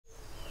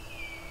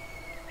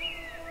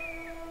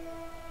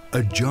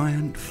A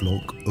giant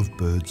flock of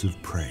birds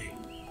of prey.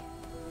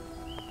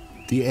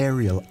 The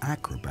aerial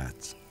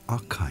acrobats are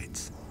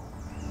kites.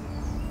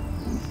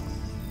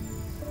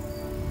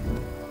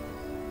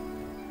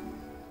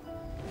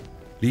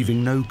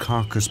 Leaving no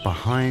carcass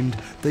behind,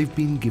 they've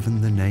been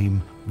given the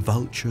name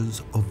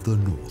vultures of the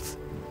north.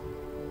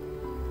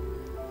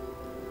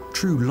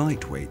 True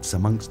lightweights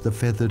amongst the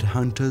feathered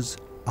hunters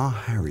are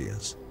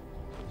harriers.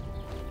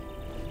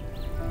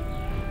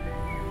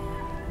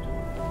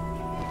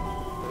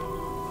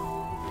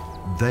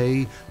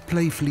 They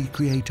playfully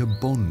create a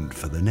bond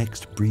for the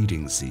next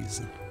breeding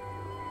season.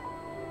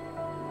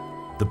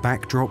 The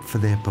backdrop for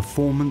their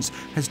performance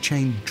has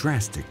changed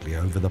drastically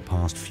over the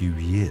past few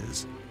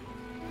years.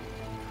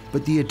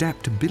 But the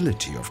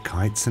adaptability of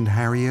kites and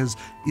harriers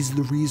is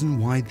the reason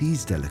why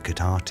these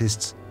delicate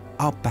artists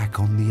are back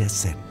on the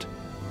ascent.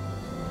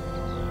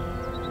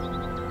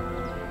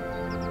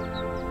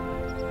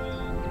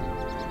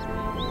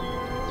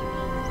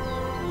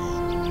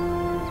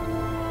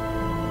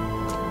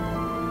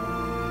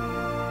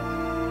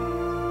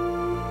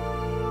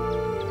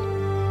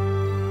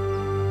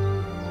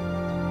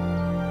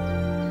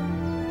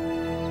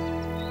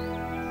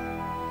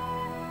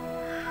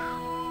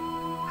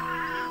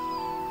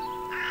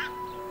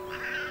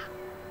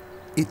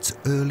 It's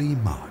early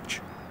March.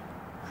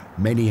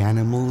 Many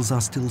animals are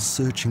still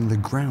searching the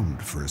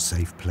ground for a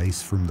safe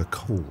place from the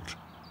cold.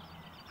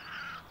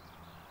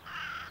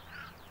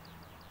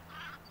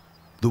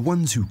 The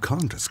ones who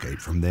can't escape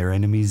from their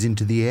enemies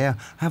into the air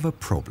have a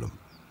problem.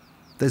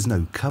 There's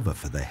no cover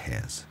for the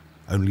hares.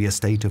 Only a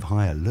state of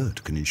high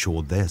alert can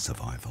ensure their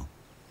survival.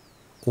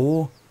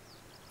 Or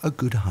a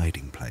good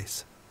hiding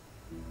place.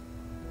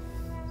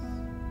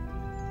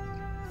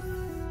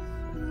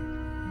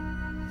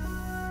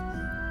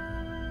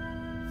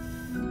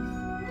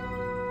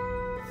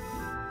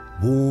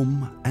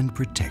 Warm and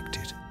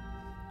protected,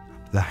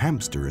 the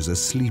hamster is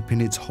asleep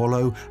in its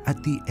hollow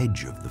at the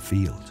edge of the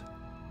field.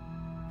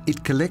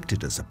 It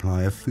collected a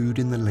supply of food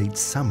in the late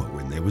summer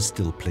when there was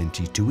still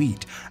plenty to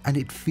eat, and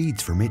it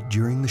feeds from it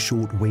during the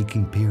short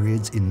waking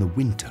periods in the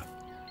winter.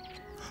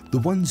 The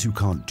ones who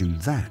can't do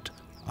that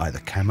either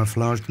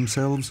camouflage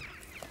themselves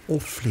or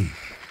flee.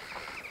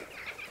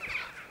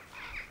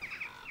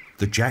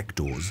 The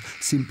jackdaws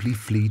simply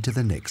flee to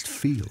the next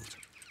field.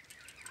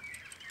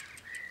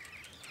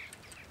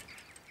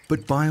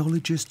 But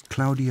biologist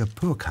Claudia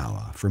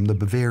Purkauer from the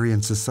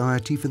Bavarian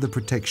Society for the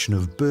Protection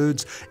of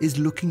Birds is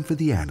looking for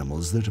the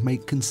animals that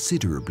make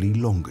considerably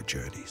longer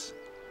journeys.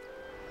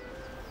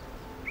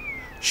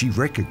 She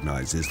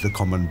recognizes the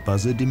common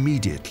buzzard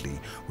immediately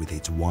with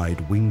its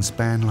wide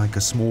wingspan like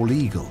a small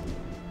eagle.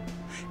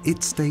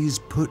 It stays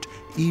put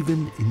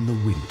even in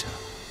the winter.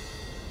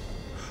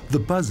 The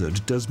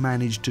buzzard does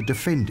manage to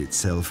defend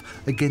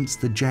itself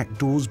against the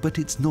jackdaws, but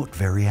it's not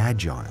very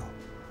agile.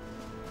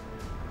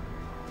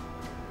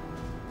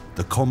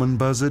 The common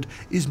buzzard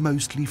is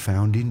mostly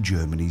found in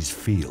Germany's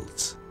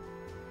fields.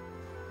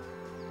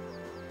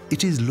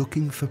 It is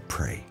looking for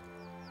prey,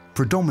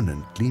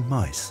 predominantly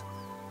mice,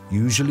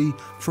 usually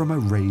from a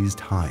raised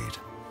hide.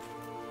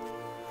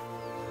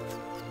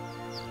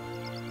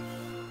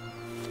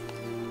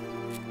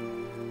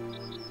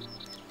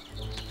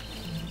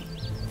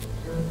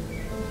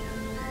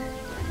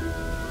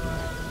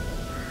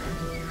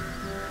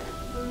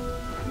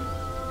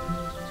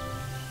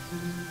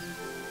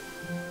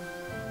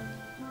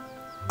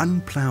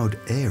 Unploughed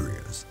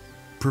areas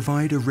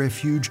provide a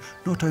refuge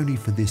not only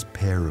for this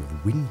pair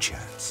of wing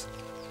chats,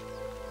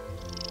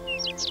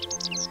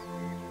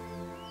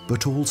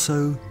 but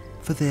also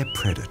for their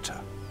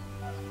predator.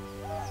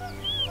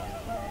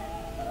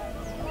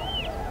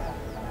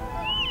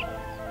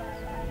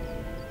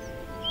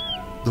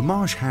 The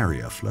marsh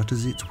harrier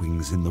flutters its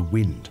wings in the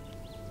wind,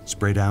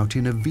 spread out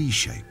in a V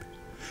shape.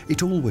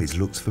 It always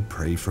looks for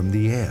prey from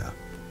the air.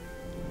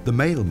 The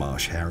male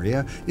marsh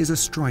harrier is a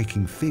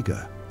striking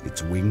figure.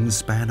 Its wings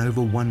span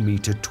over 1.20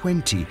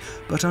 meters,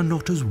 but are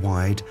not as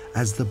wide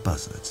as the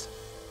buzzard's.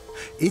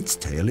 Its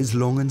tail is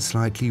long and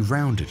slightly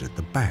rounded at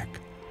the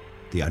back.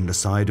 The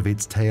underside of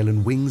its tail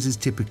and wings is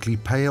typically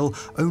pale,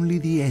 only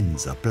the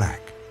ends are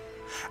black.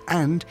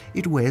 And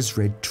it wears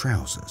red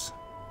trousers.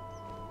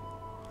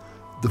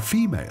 The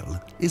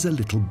female is a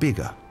little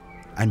bigger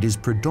and is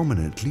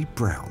predominantly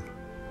brown.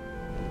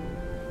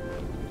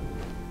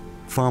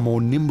 Far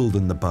more nimble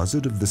than the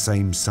buzzard of the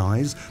same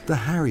size, the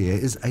harrier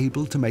is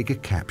able to make a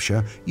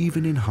capture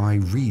even in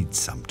high reeds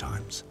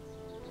sometimes.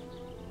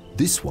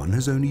 This one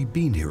has only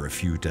been here a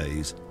few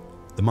days.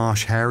 The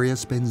marsh harrier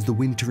spends the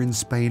winter in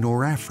Spain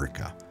or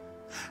Africa.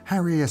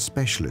 Harrier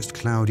specialist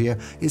Claudia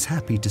is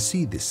happy to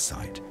see this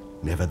sight.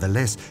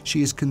 Nevertheless,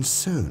 she is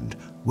concerned.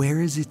 Where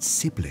is its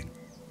sibling?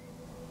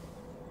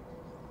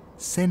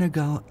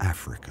 Senegal,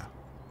 Africa,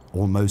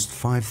 almost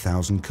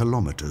 5,000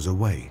 kilometers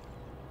away.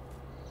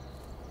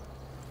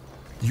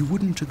 You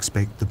wouldn't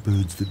expect the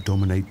birds that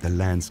dominate the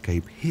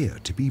landscape here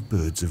to be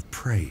birds of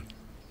prey.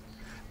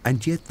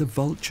 And yet the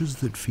vultures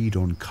that feed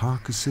on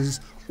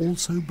carcasses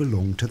also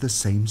belong to the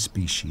same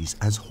species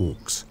as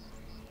hawks.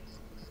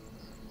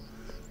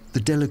 The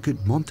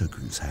delicate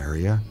Montagu's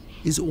harrier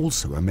is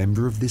also a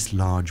member of this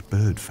large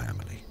bird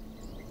family.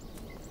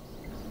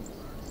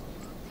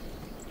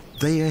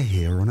 They are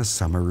here on a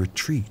summer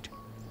retreat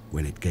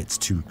when it gets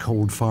too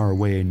cold far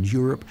away in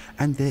Europe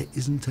and there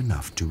isn't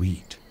enough to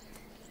eat.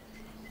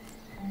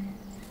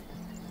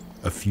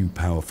 A few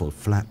powerful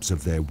flaps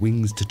of their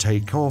wings to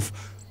take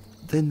off,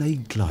 then they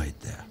glide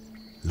there,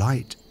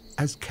 light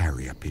as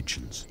carrier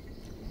pigeons.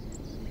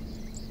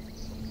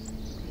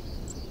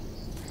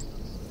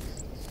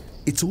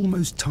 It's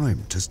almost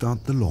time to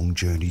start the long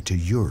journey to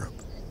Europe.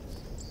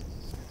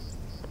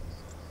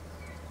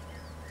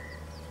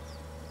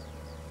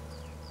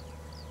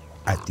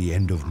 At the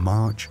end of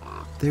March,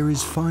 there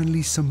is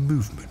finally some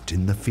movement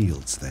in the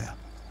fields there.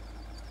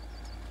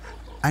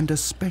 And a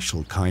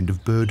special kind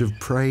of bird of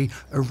prey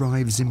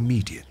arrives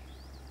immediately.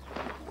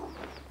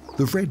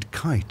 The red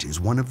kite is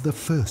one of the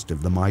first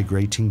of the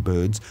migrating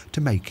birds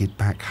to make it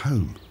back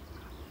home.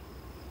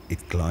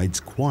 It glides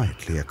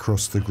quietly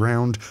across the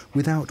ground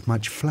without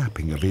much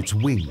flapping of its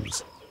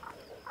wings.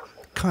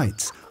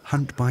 Kites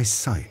hunt by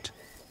sight,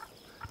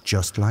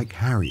 just like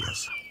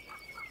harriers.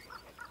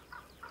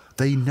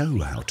 They know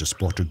how to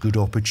spot a good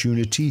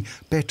opportunity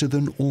better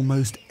than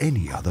almost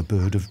any other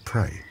bird of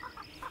prey.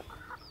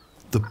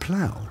 The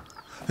plough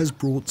has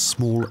brought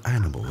small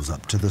animals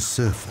up to the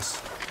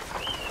surface.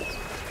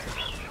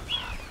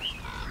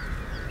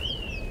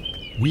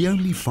 We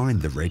only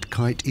find the red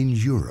kite in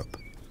Europe.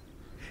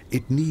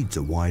 It needs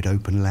a wide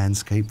open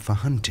landscape for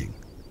hunting,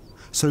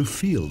 so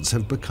fields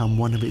have become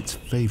one of its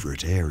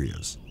favourite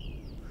areas.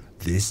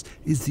 This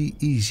is the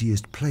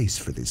easiest place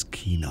for this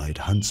keen-eyed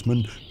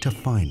huntsman to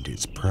find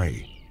its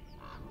prey.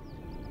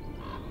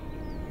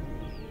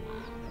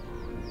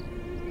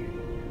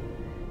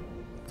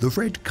 The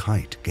red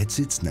kite gets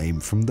its name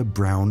from the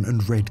brown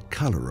and red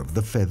colour of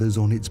the feathers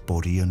on its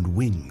body and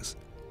wings.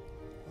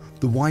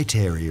 The white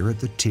area at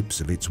the tips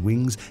of its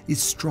wings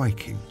is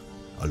striking,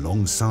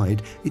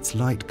 alongside its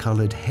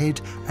light-coloured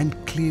head and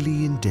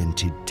clearly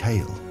indented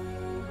tail.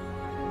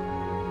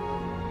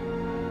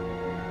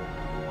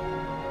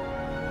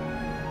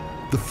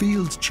 The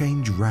fields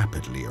change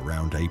rapidly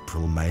around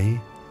April-May.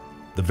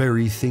 The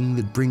very thing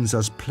that brings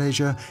us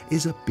pleasure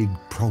is a big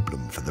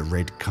problem for the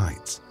red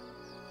kites.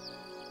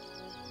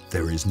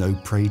 There is no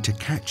prey to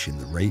catch in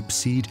the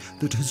rapeseed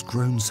that has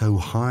grown so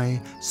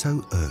high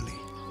so early.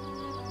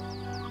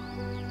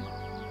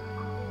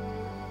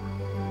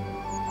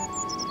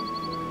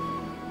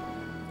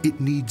 It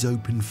needs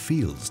open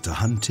fields to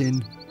hunt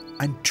in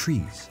and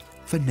trees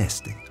for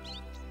nesting.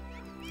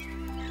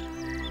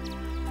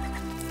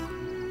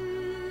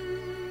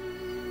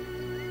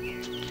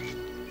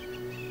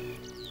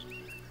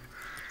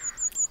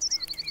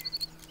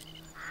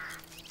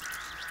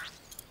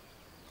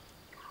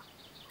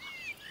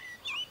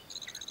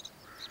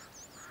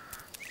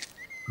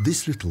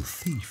 This little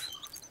thief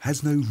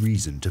has no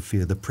reason to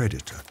fear the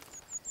predator.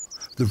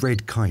 The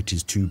red kite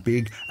is too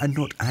big and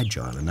not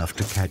agile enough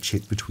to catch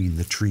it between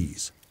the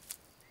trees.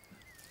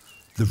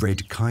 The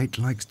red kite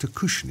likes to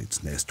cushion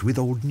its nest with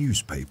old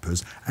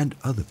newspapers and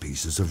other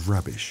pieces of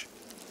rubbish.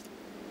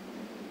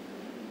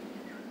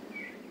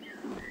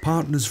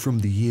 Partners from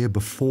the year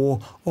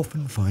before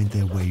often find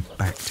their way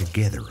back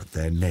together at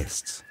their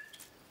nests.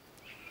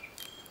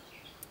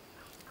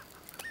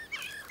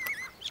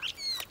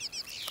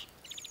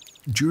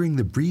 During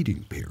the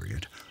breeding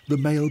period, the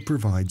male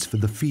provides for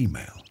the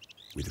female,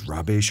 with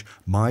rubbish,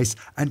 mice,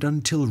 and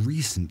until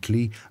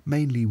recently,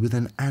 mainly with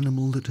an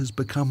animal that has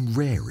become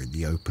rare in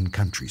the open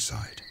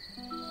countryside.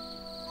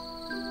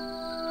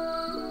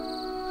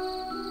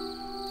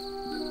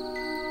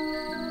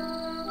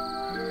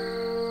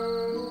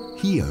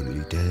 He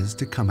only dares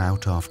to come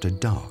out after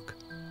dark,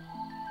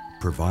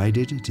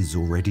 provided it is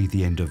already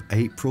the end of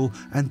April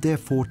and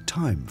therefore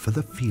time for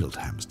the field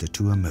hamster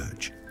to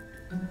emerge.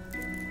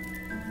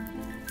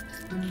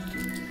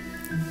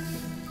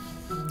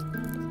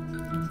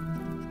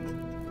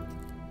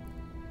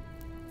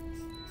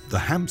 The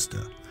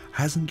hamster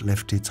hasn't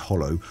left its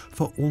hollow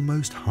for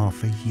almost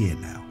half a year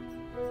now.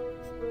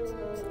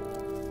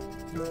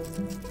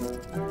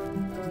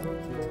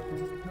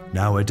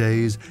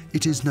 Nowadays,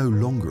 it is no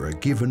longer a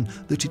given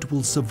that it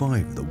will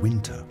survive the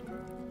winter.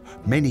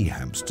 Many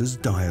hamsters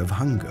die of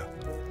hunger.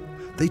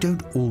 They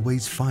don't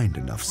always find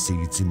enough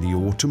seeds in the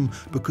autumn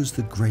because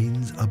the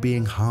grains are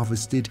being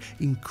harvested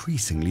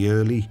increasingly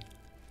early,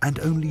 and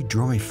only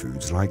dry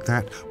foods like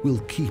that will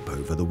keep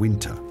over the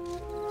winter.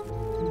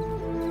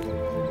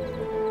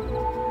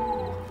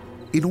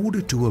 In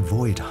order to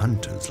avoid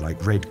hunters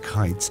like red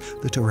kites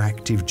that are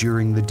active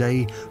during the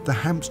day, the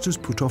hamsters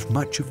put off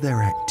much of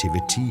their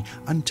activity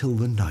until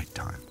the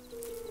nighttime.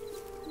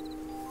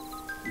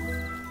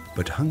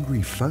 But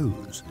hungry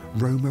foes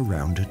roam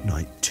around at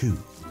night too,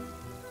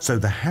 so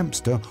the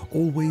hamster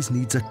always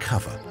needs a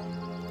cover,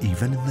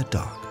 even in the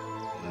dark.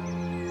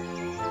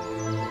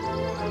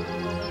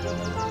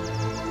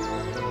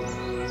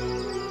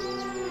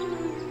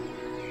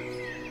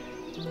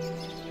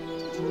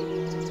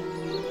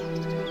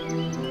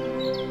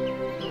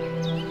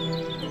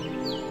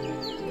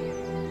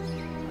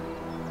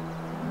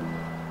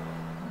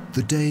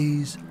 The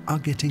days are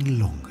getting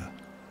longer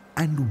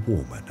and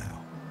warmer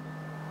now.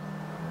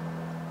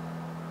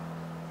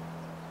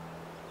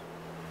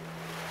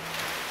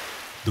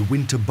 The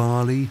winter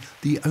barley,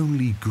 the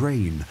only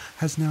grain,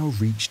 has now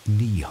reached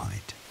knee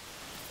height.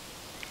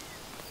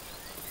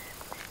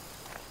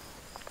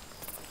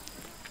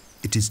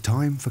 It is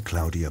time for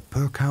Claudia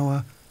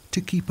Perkauer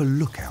to keep a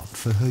lookout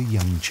for her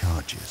young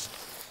charges.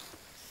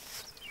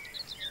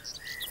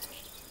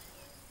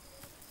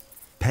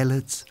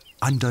 Pellets,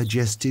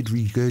 undigested,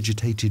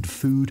 regurgitated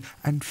food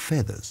and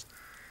feathers.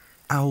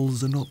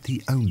 Owls are not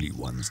the only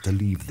ones to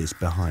leave this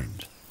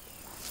behind.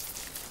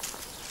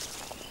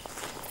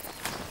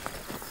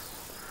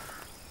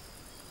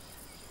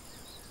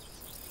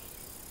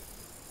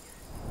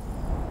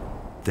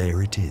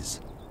 There it is,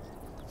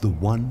 the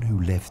one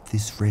who left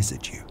this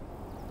residue.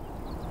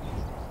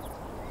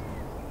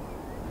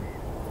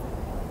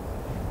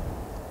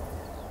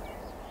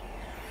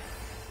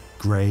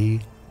 Grey,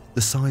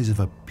 the size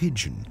of a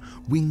pigeon,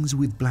 wings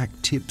with black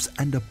tips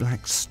and a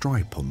black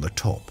stripe on the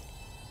top.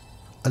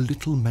 A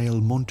little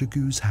male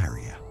Montagu's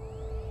harrier.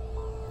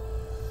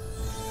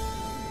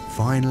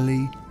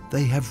 Finally,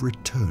 they have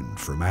returned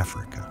from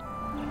Africa.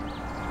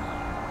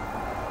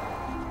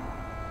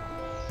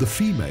 The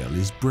female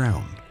is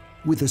brown,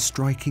 with a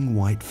striking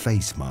white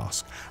face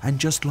mask, and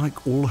just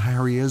like all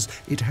harriers,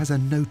 it has a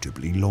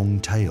notably long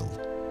tail.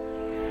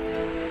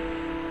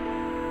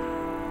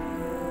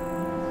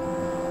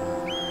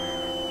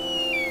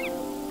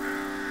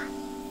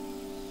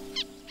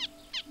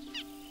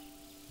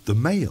 The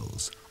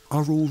males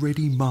are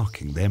already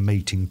marking their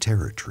mating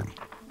territory.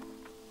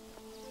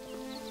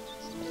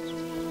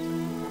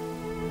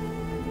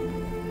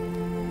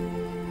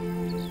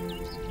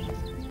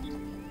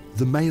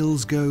 The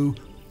males go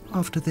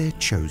after their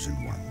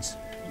chosen ones.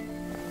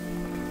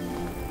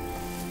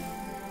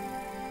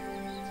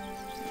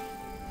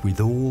 With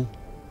all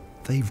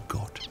they've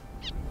got.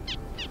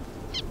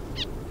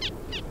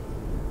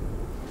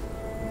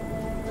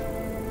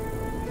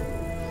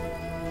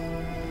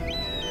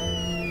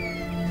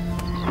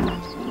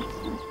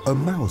 A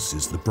mouse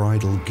is the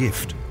bridal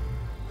gift.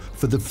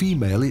 For the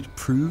female, it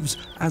proves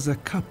as a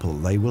couple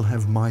they will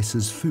have mice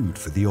as food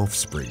for the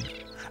offspring,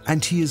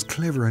 and he is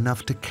clever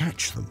enough to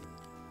catch them.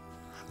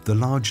 The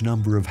large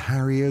number of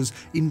harriers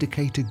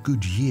indicate a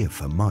good year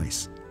for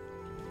mice.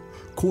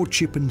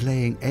 Courtship and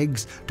laying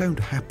eggs don't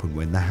happen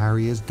when the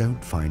harriers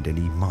don't find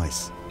any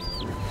mice.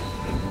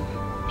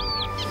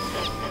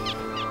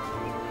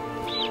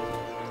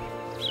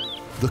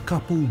 The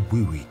couple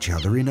woo each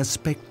other in a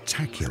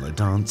spectacular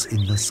dance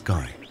in the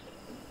sky.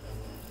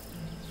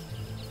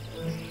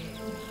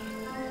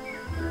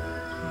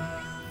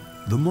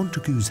 The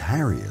Montagu's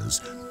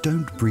harriers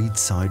don't breed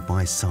side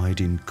by side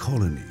in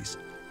colonies,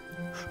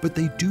 but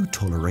they do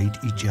tolerate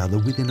each other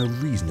within a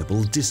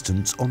reasonable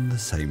distance on the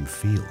same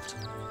field.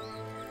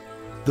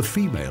 The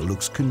female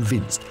looks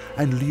convinced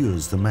and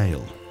lures the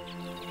male.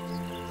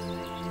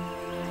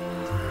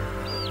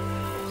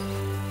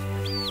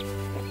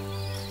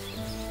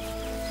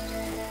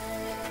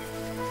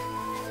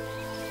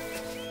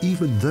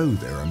 Even though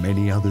there are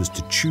many others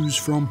to choose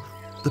from,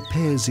 the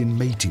pairs in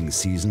mating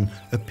season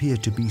appear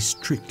to be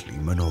strictly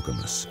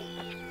monogamous.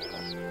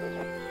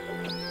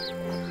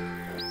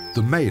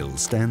 The male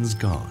stands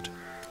guard.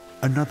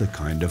 Another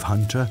kind of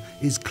hunter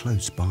is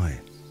close by.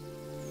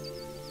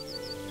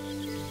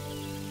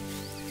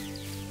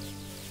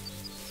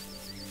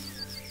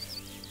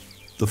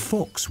 The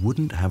fox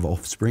wouldn't have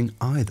offspring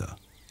either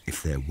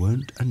if there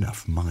weren't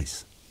enough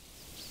mice.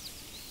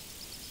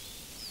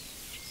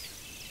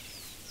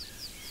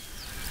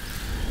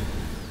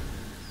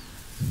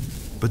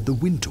 But the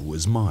winter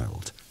was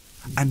mild,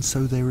 and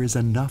so there is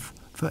enough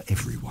for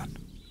everyone.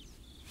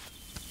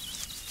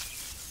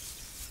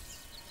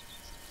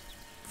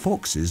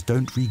 Foxes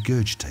don't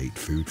regurgitate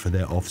food for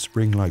their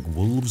offspring like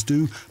wolves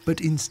do,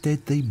 but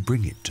instead they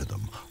bring it to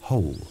them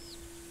whole.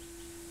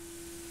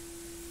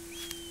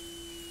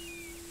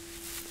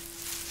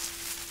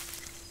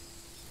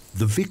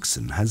 The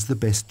vixen has the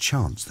best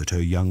chance that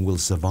her young will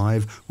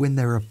survive when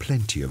there are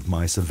plenty of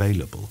mice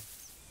available.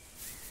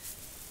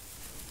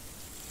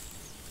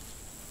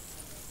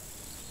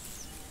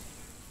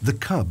 The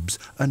cubs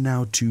are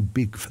now too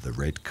big for the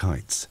red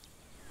kites.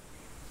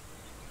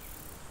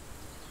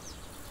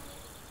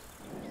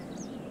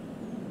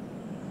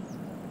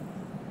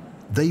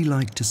 They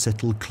like to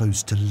settle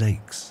close to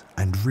lakes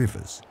and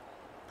rivers.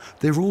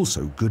 They're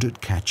also good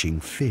at catching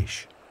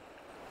fish.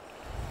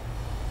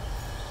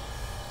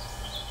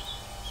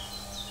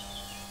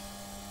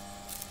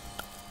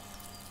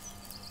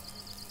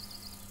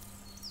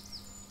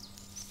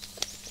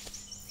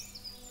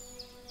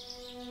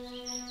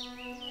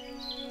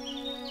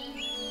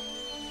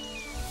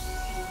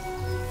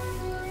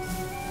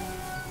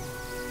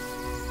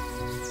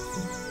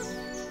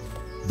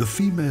 The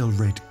female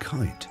red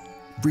kite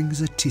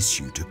brings a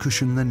tissue to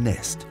cushion the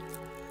nest,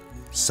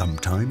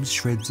 sometimes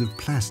shreds of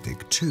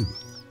plastic too.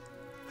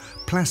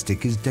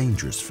 Plastic is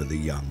dangerous for the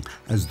young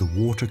as the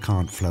water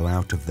can't flow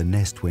out of the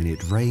nest when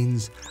it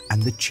rains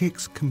and the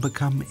chicks can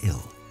become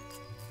ill.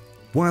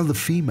 While the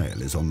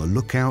female is on the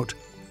lookout,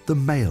 the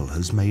male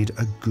has made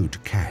a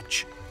good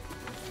catch.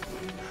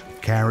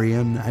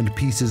 Carrion and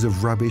pieces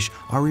of rubbish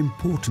are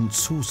important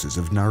sources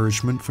of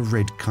nourishment for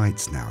red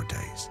kites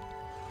nowadays.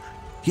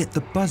 Yet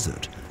the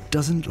buzzard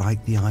doesn't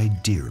like the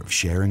idea of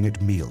sharing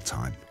at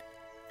mealtime.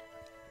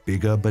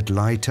 Bigger but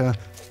lighter,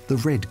 the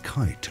red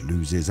kite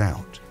loses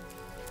out.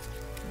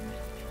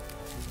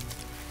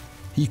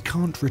 He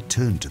can't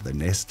return to the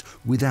nest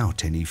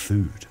without any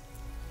food.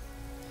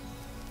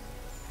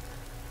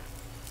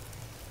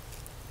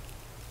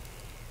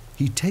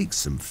 He takes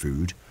some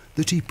food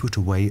that he put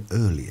away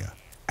earlier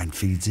and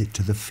feeds it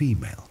to the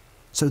female,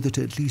 so that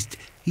at least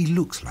he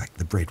looks like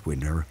the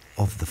breadwinner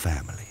of the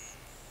family.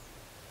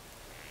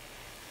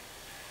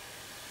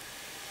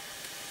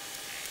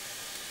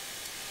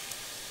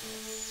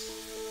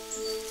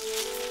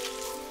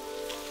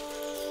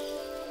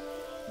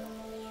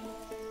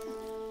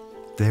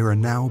 There are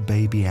now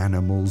baby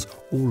animals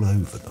all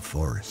over the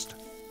forest.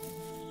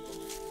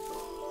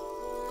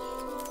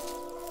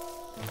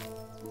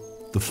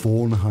 The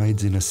fawn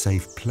hides in a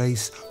safe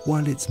place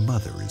while its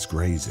mother is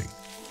grazing.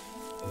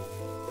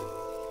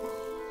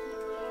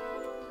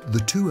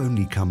 The two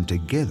only come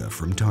together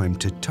from time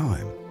to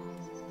time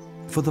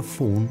for the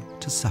fawn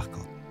to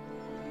suckle.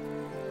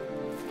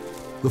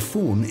 The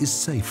fawn is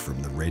safe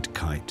from the red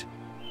kite.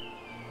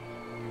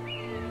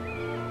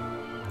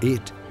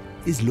 It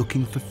is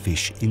looking for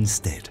fish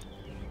instead.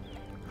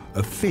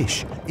 A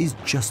fish is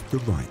just the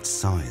right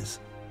size.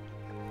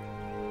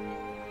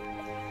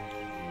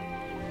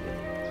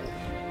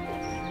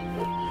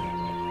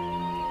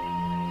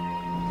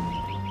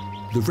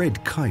 The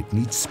red kite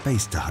needs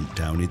space to hunt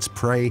down its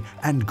prey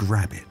and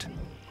grab it.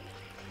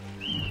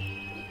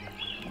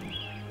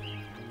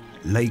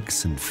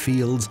 Lakes and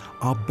fields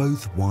are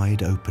both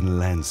wide open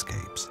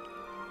landscapes.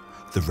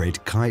 The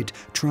red kite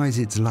tries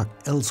its luck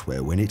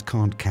elsewhere when it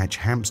can't catch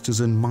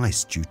hamsters and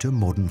mice due to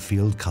modern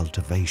field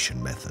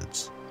cultivation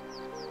methods.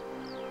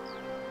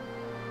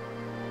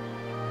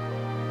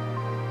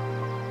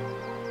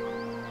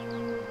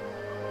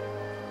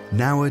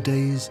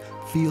 Nowadays,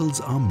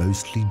 fields are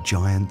mostly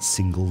giant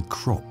single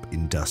crop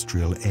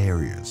industrial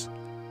areas.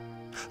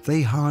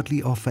 They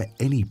hardly offer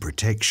any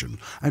protection,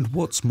 and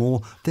what's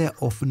more, they're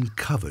often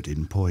covered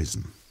in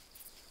poison.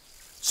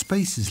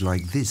 Spaces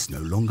like this no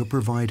longer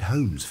provide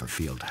homes for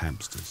field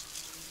hamsters,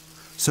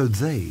 so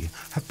they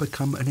have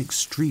become an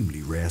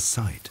extremely rare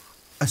sight,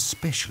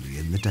 especially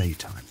in the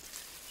daytime.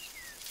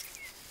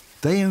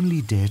 They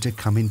only dare to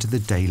come into the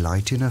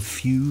daylight in a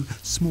few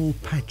small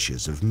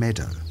patches of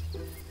meadow.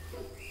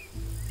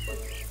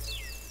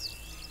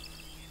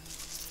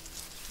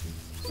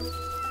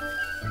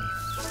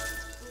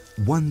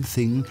 One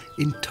thing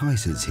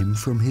entices him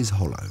from his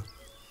hollow.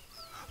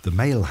 The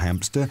male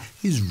hamster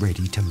is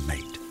ready to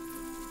mate.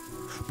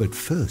 But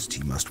first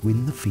he must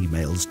win the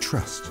female's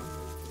trust.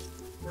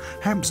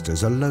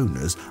 Hamsters are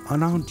loners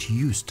and aren't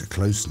used to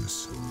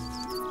closeness.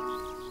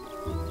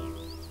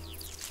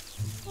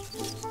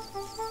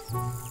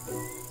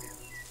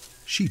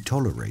 She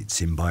tolerates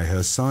him by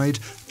her side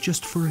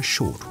just for a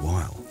short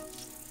while.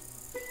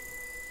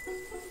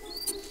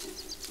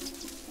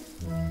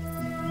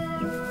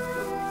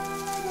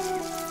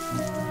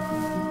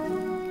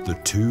 The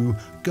two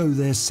go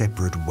their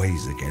separate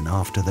ways again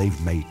after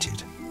they've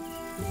mated.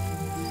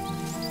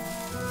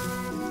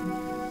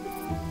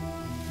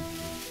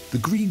 The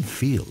green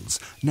fields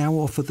now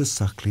offer the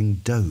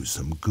suckling doe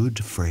some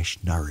good fresh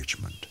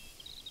nourishment.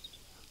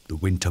 The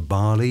winter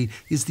barley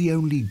is the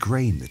only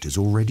grain that is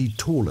already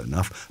tall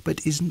enough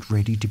but isn't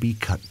ready to be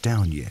cut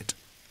down yet,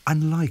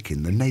 unlike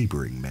in the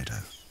neighbouring meadow.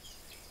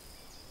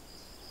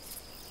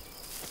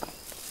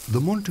 The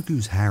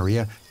Montagu's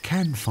harrier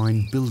can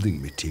find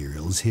building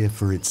materials here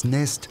for its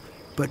nest,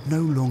 but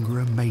no longer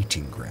a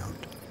mating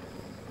ground.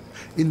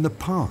 In the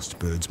past,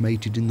 birds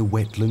mated in the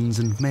wetlands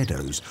and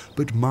meadows,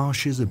 but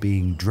marshes are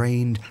being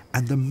drained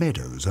and the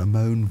meadows are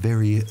mown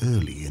very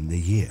early in the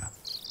year.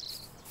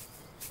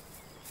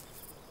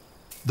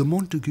 The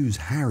Montagu's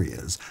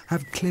harriers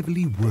have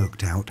cleverly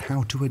worked out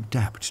how to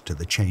adapt to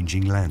the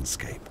changing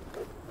landscape.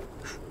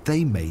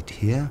 They mate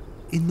here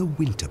in the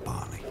winter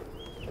barley.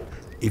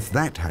 If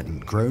that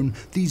hadn't grown,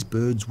 these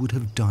birds would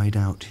have died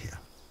out here.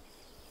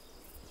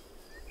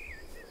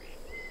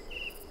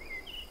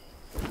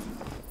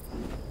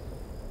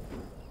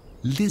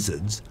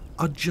 Lizards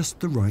are just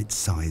the right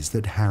size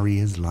that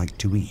harriers like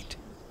to eat.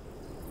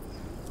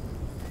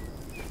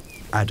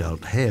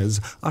 Adult hares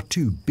are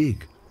too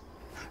big.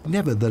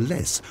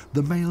 Nevertheless,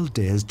 the male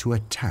dares to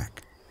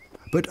attack,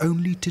 but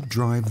only to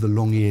drive the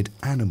long-eared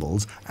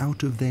animals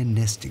out of their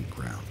nesting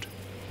ground.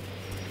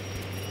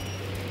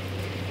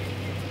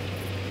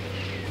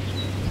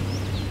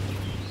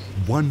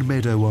 One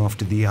meadow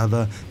after the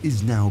other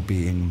is now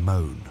being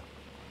mown.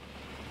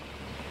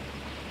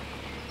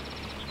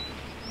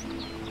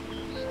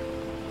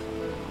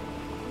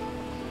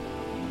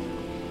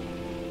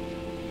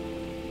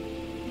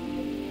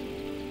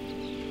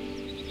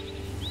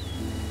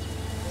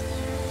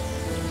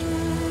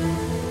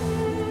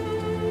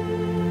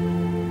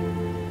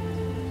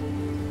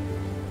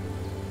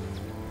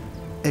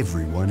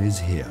 Everyone is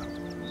here.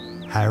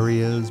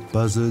 Harriers,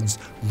 buzzards,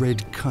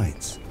 red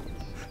kites.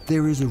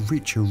 There is a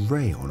rich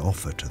array on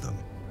offer to them,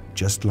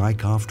 just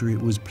like after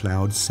it was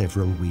ploughed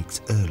several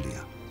weeks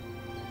earlier.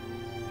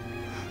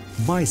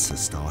 Mice are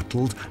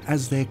startled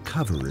as their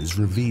cover is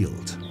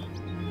revealed.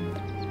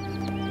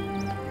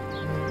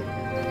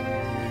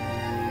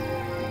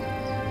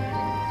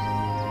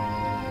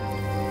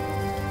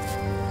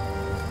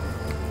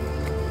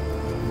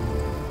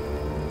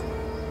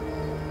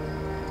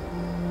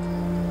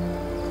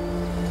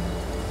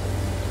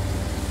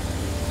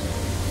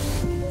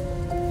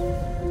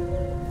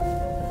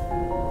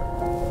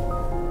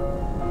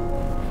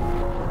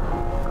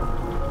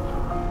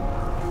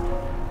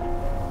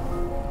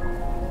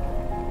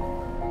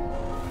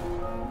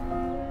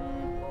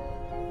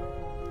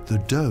 The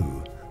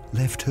doe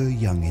left her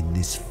young in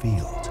this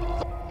field.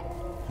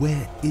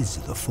 Where is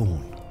the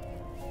fawn?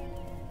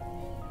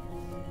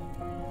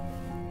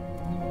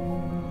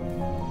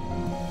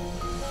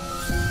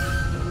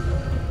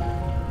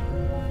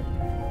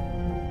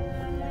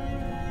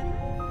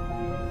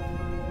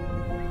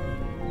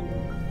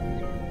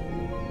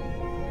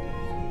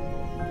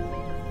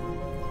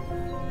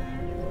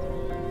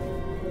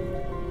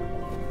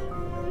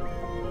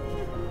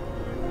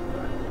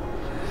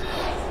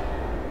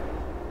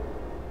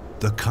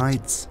 The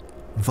kites,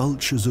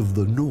 vultures of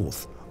the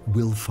north,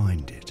 will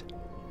find it.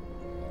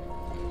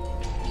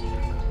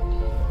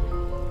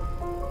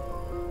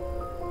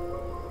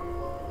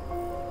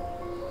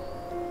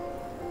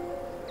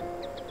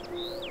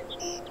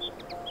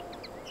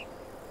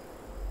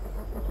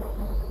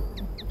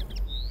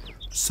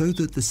 So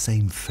that the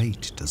same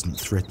fate doesn't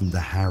threaten the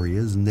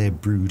harriers and their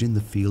brood in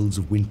the fields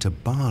of winter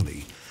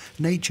barley,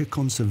 nature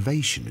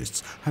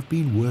conservationists have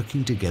been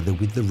working together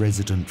with the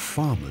resident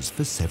farmers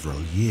for several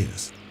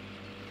years.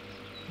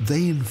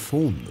 They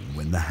inform them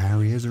when the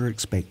harriers are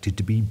expected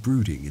to be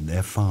brooding in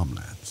their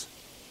farmlands.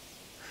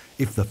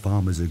 If the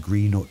farmers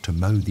agree not to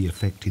mow the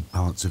affected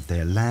parts of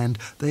their land,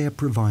 they are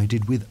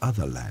provided with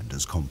other land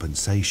as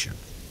compensation.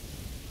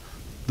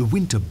 The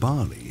winter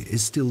barley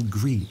is still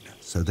green,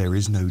 so there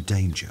is no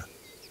danger.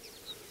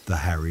 The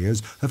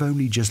harriers have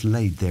only just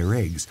laid their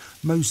eggs.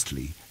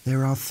 Mostly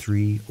there are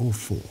 3 or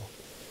 4.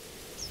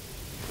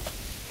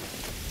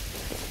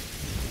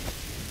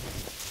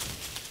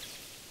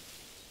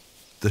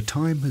 The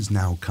time has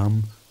now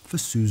come for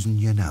Susan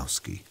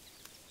Janowski.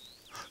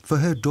 For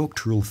her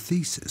doctoral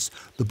thesis,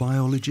 the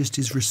biologist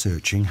is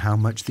researching how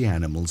much the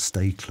animals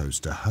stay close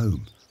to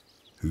home,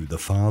 who the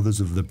fathers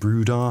of the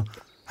brood are,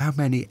 how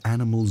many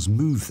animals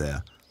move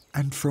there,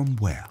 and from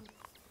where.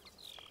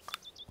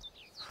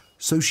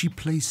 So she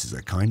places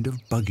a kind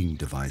of bugging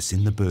device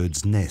in the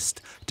bird's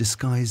nest,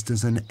 disguised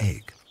as an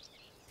egg.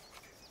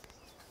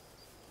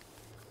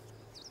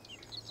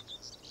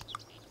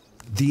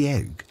 The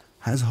egg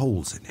has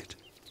holes in it,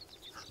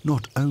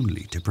 not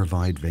only to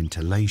provide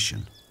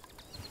ventilation.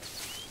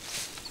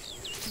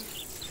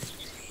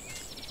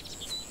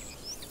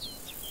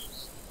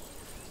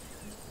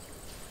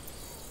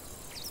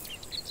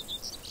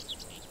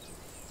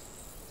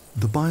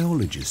 The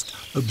biologist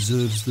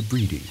observes the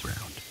breeding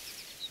ground.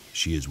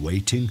 She is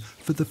waiting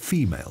for the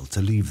female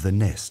to leave the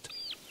nest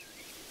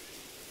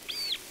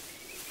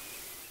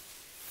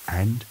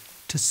and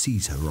to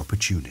seize her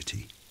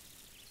opportunity.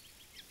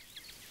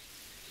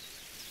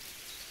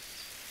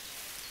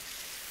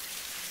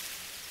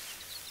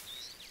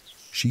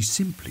 She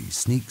simply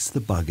sneaks the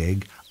bug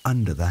egg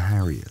under the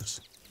harriers.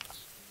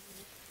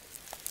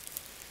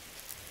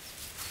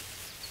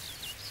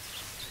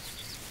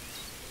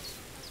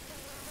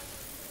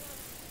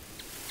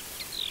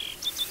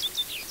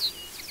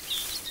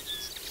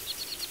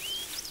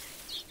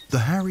 The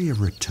harrier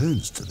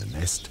returns to the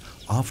nest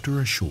after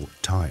a short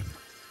time.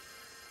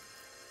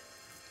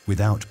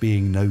 Without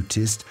being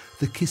noticed,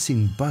 the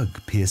kissing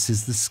bug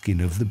pierces the skin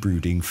of the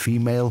brooding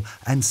female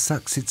and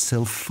sucks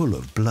itself full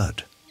of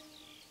blood.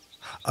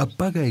 A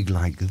bug egg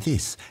like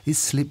this is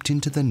slipped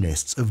into the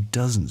nests of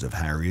dozens of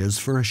harriers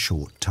for a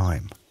short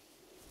time.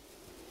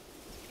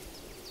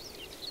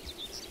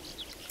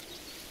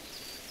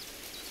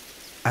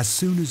 As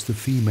soon as the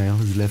female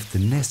has left the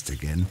nest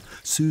again,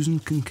 Susan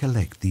can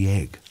collect the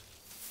egg.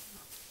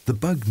 The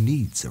bug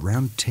needs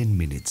around 10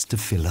 minutes to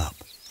fill up.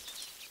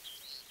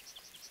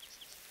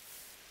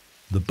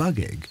 The bug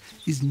egg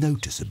is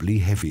noticeably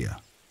heavier.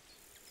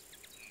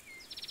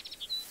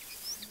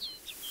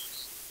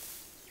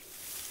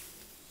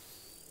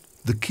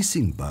 The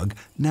kissing bug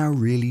now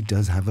really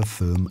does have a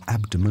firm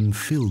abdomen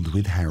filled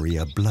with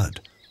harrier blood.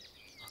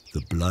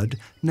 The blood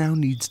now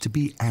needs to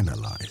be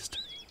analysed.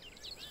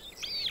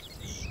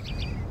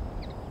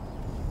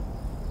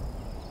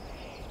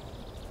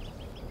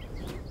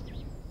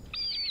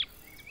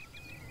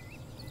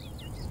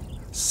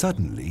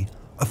 Suddenly,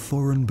 a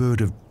foreign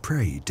bird of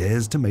prey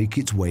dares to make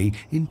its way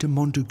into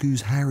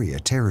Montagu's harrier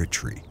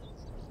territory.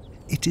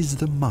 It is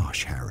the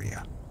marsh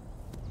harrier.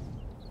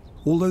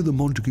 Although the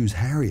Montagu's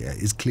harrier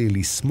is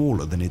clearly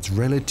smaller than its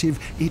relative,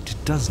 it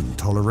doesn't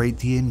tolerate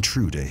the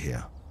intruder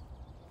here.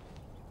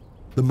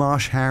 The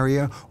marsh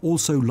harrier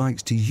also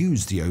likes to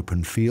use the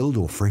open field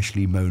or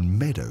freshly mown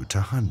meadow to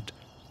hunt.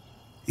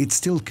 It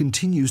still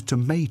continues to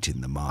mate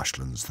in the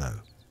marshlands, though.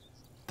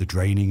 The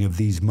draining of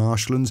these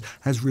marshlands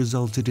has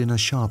resulted in a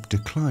sharp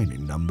decline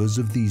in numbers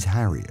of these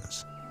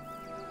harriers.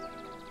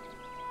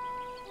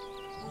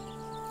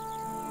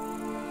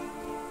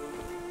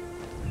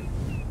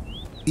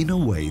 In a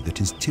way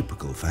that is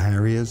typical for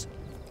harriers,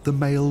 the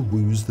male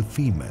woos the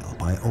female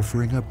by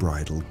offering a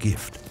bridal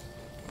gift,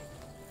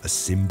 a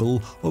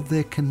symbol of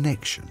their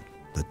connection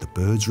that the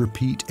birds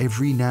repeat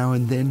every now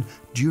and then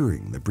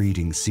during the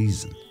breeding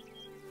season.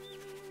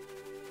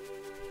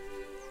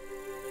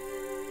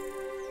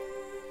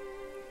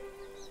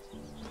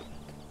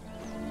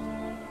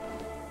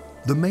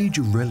 The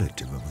major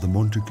relative of the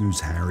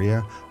Montagu's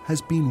harrier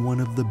has been one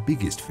of the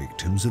biggest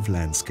victims of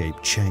landscape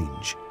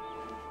change.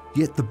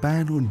 Yet the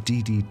ban on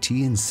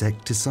DDT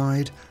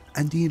insecticide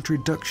and the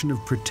introduction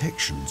of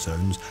protection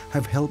zones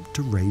have helped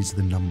to raise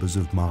the numbers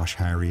of marsh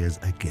harriers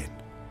again.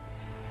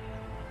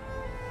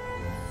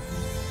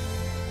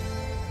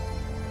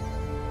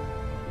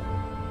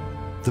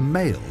 The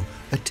male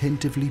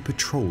attentively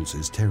patrols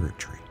his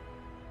territory.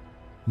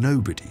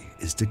 Nobody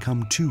is to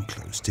come too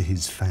close to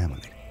his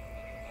family.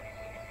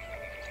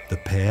 The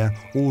pair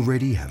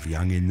already have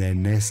young in their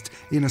nest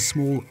in a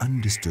small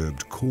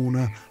undisturbed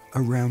corner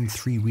around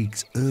 3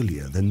 weeks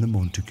earlier than the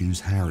Montagu's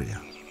harrier.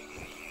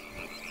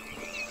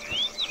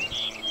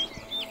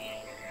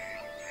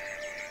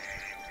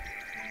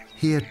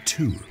 Here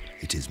too,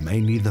 it is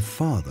mainly the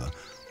father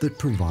that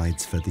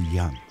provides for the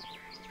young.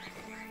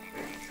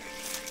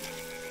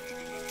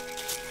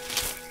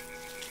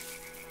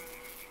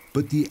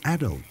 But the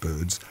adult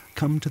birds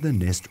come to the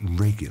nest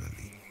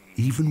regularly,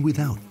 even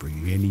without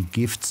bringing any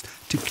gifts,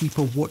 to keep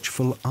a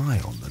watchful eye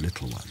on the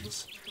little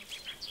ones.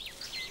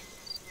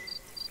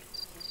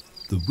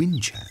 The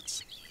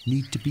whinchats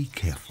need to be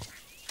careful.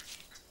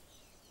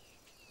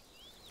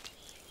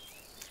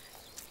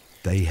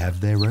 They have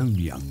their own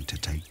young to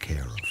take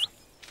care of.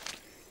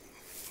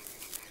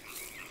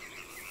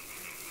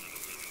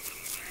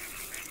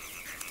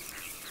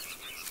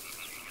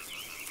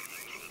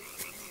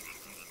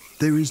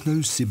 There is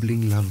no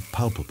sibling love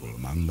palpable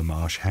among the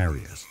marsh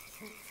harriers.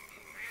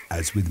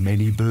 As with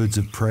many birds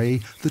of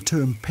prey, the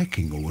term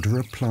pecking order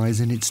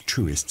applies in its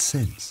truest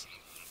sense.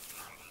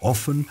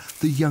 Often,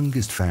 the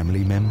youngest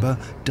family member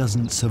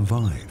doesn't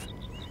survive,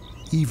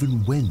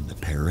 even when the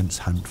parents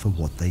hunt for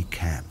what they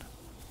can.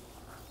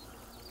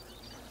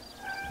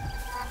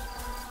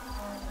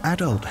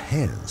 Adult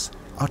hares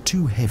are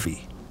too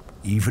heavy,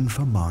 even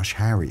for marsh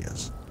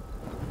harriers.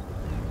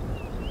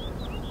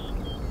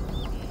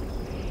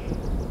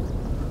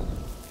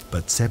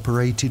 But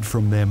separated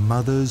from their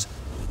mothers,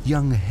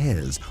 young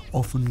hares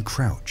often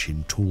crouch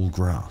in tall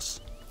grass.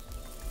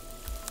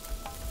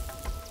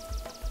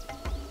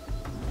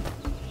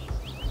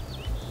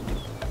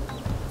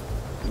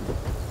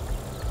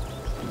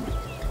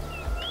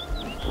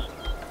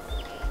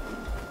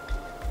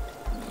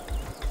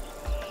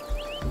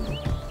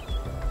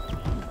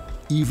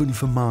 Even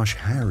for marsh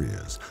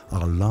harriers,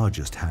 our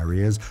largest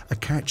harriers, a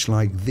catch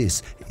like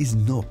this is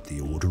not the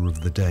order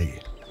of the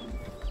day.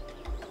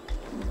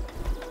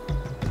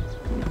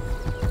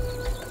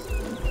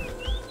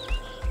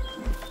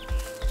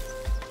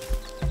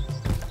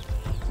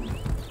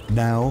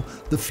 Now,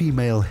 the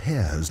female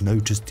hare has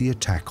noticed the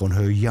attack on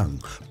her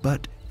young,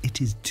 but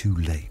it is too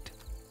late.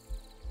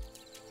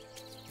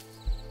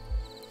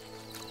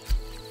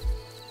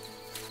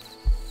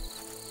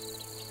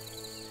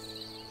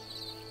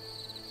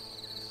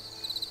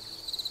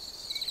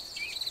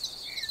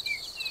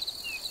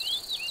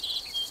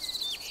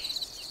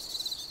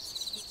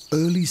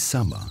 Early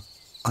summer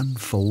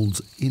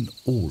unfolds in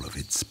all of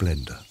its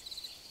splendor.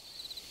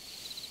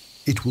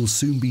 It will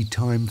soon be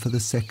time for the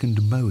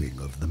second mowing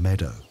of the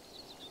meadow.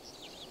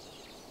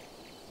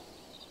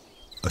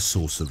 A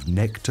source of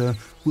nectar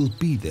will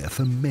be there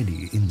for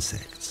many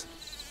insects.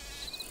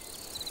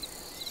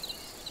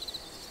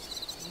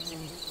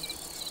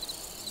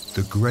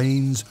 The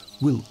grains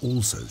will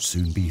also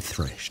soon be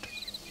threshed.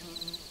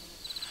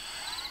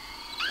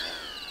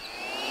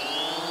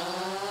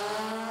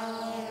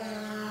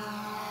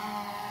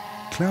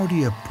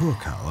 Claudia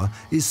Purkauer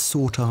is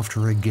sought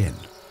after again.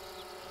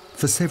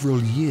 For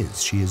several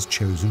years she has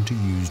chosen to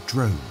use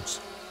drones.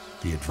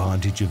 The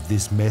advantage of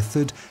this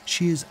method,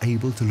 she is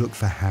able to look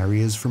for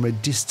harriers from a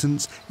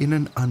distance in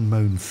an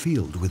unmown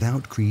field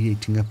without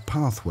creating a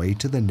pathway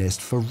to the nest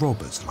for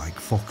robbers like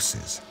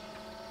foxes.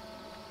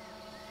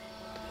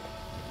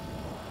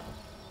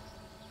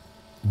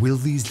 Will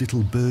these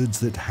little birds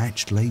that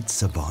hatched late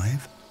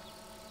survive?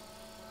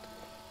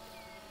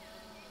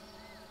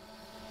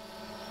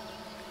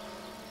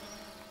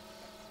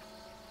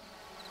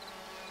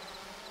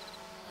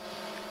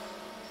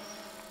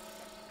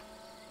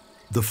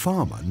 The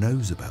farmer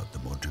knows about the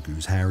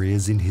Montagu's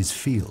harriers in his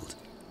field.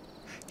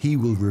 He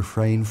will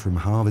refrain from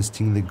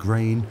harvesting the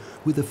grain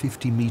with a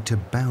 50-meter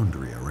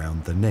boundary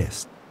around the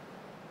nest.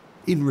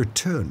 In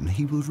return,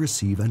 he will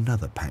receive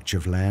another patch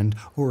of land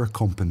or a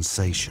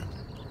compensation.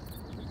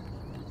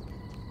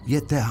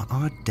 Yet there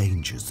are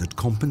dangers that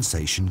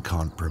compensation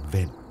can't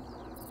prevent.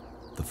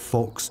 The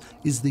fox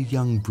is the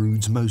young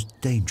brood's most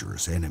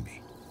dangerous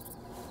enemy.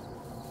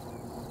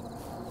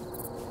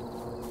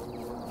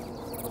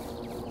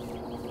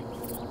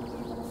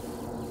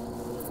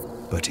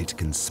 But it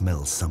can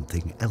smell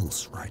something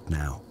else right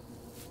now.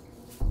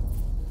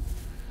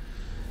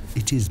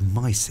 It is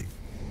micing,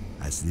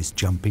 as this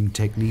jumping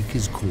technique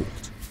is called.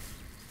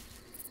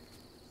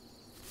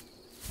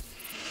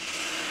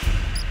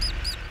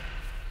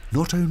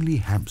 Not only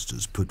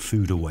hamsters put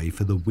food away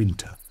for the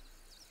winter,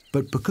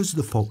 but because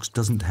the fox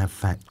doesn't have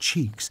fat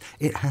cheeks,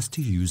 it has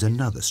to use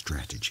another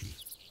strategy.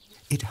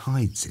 It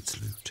hides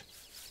its loot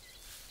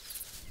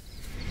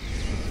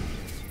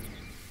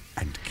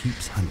and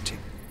keeps hunting.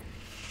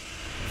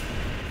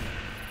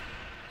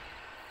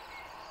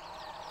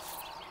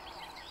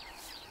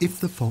 If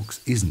the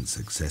fox isn't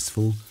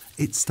successful,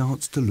 it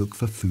starts to look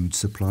for food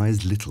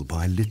supplies little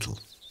by little.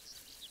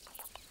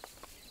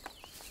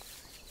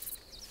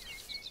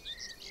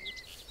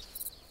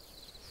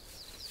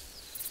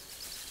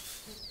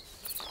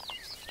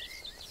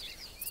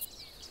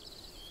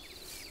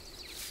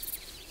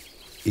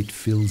 It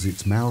fills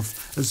its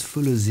mouth as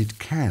full as it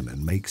can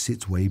and makes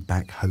its way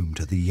back home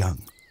to the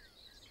young.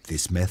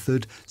 This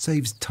method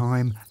saves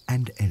time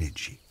and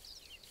energy.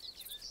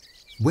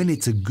 When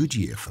it's a good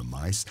year for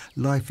mice,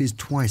 life is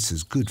twice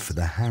as good for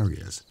the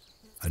harriers.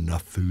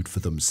 Enough food for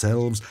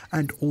themselves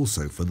and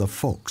also for the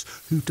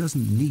fox, who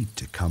doesn't need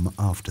to come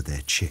after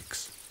their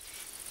chicks.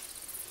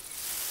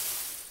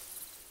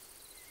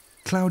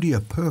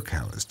 Claudia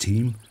Perkauer's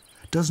team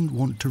doesn't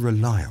want to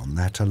rely on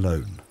that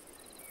alone.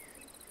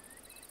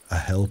 A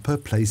helper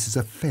places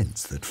a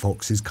fence that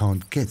foxes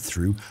can't get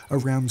through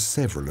around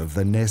several of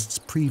the nests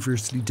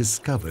previously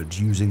discovered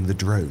using the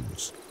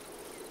drones.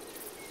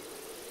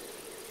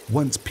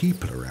 Once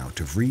people are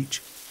out of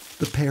reach,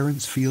 the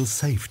parents feel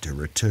safe to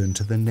return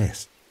to the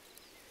nest.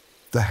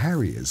 The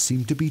harriers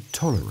seem to be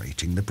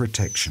tolerating the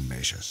protection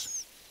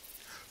measures.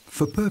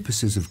 For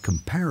purposes of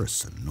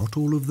comparison, not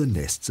all of the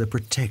nests are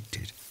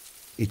protected.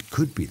 It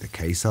could be the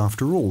case,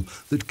 after all,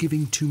 that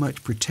giving too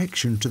much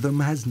protection to them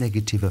has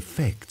negative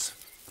effects.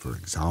 For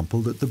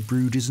example, that the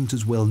brood isn't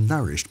as well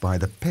nourished by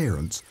the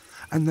parents,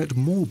 and that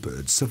more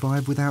birds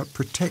survive without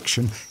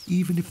protection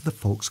even if the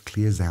fox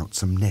clears out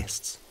some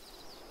nests.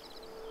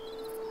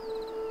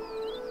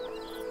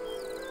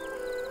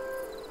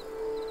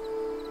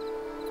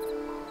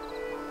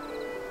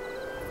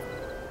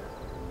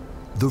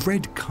 The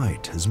red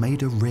kite has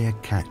made a rare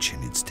catch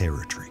in its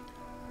territory,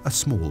 a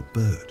small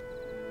bird.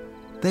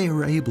 They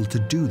are able to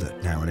do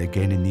that now and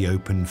again in the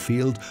open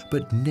field,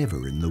 but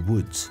never in the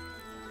woods.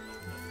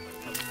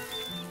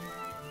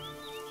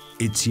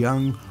 Its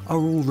young are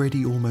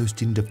already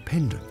almost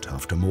independent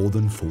after more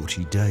than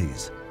 40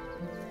 days.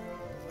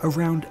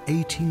 Around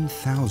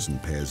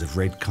 18,000 pairs of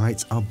red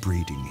kites are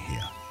breeding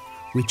here,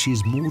 which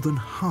is more than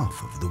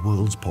half of the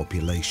world's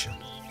population.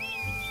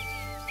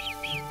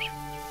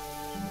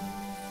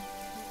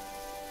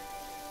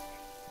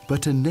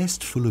 But a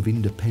nest full of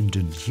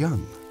independent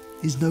young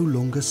is no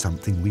longer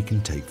something we can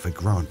take for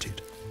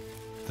granted.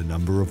 The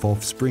number of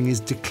offspring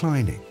is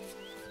declining.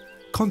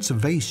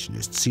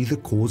 Conservationists see the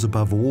cause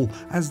above all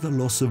as the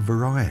loss of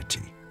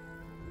variety.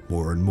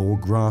 More and more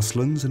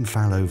grasslands and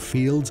fallow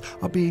fields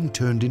are being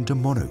turned into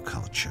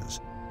monocultures.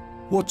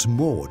 What's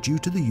more, due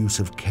to the use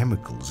of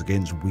chemicals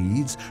against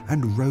weeds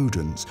and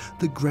rodents,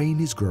 the grain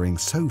is growing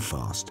so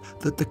fast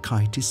that the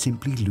kite is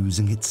simply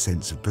losing its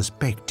sense of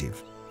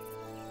perspective.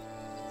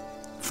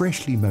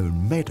 Freshly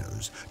mown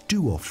meadows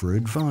do offer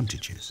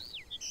advantages.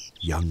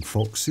 Young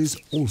foxes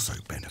also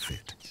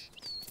benefit.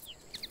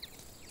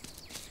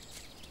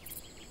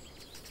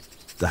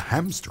 The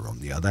hamster, on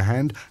the other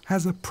hand,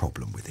 has a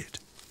problem with it.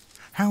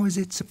 How is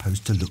it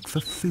supposed to look for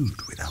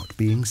food without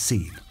being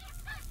seen?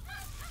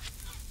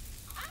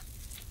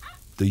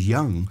 The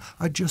young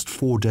are just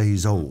 4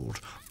 days old,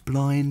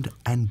 blind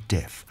and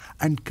deaf,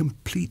 and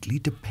completely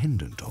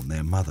dependent on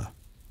their mother.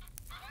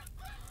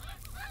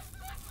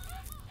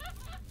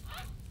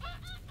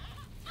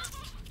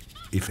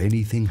 If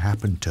anything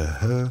happened to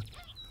her,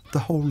 the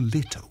whole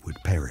litter would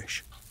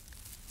perish.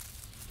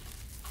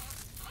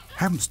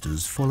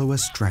 Hamsters follow a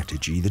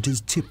strategy that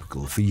is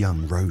typical for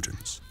young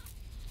rodents.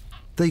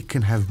 They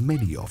can have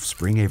many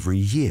offspring every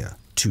year,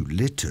 2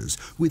 litters,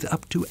 with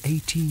up to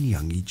 18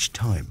 young each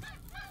time.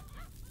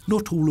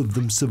 Not all of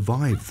them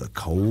survive the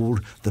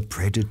cold, the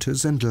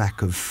predators, and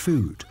lack of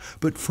food,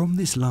 but from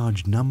this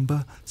large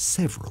number,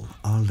 several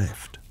are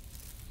left.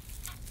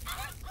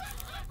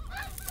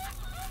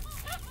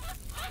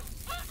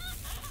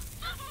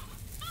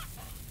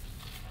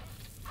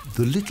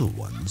 The little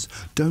ones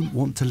don't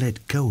want to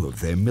let go of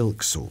their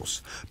milk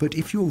source, but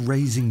if you're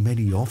raising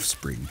many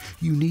offspring,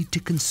 you need to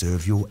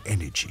conserve your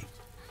energy.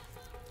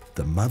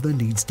 The mother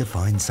needs to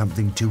find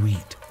something to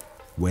eat,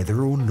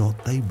 whether or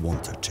not they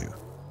want her to.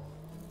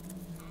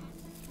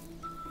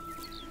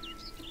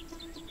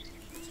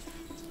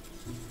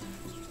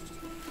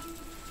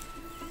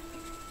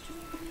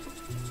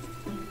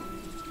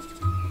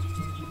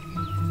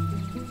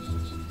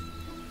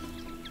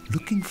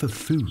 Looking for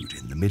food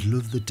in the middle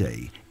of the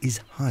day is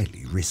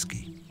highly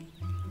risky,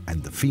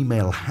 and the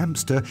female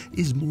hamster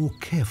is more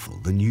careful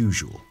than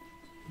usual.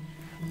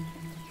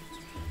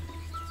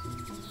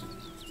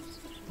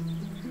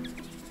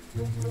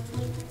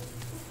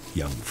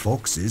 Young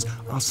foxes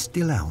are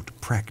still out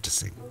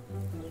practicing.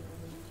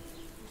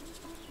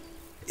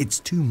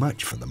 It's too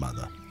much for the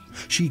mother.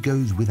 She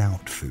goes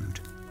without food.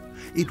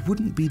 It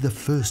wouldn't be the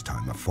first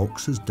time a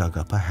fox has dug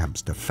up a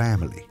hamster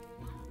family.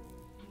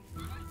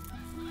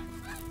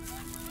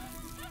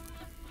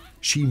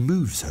 She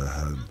moves her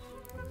home.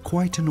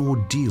 Quite an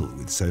ordeal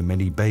with so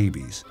many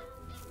babies.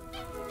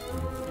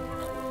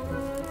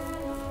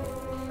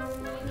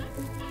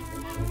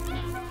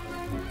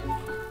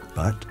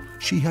 But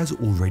she has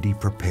already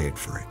prepared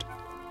for it.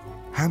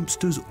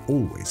 Hamsters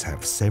always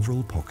have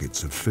several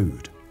pockets of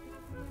food.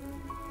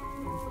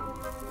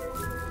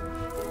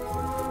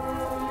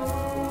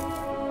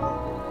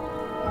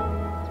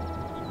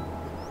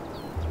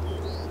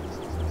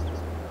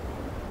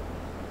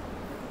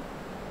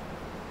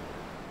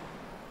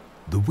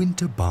 The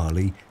winter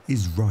barley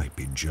is ripe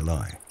in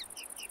July.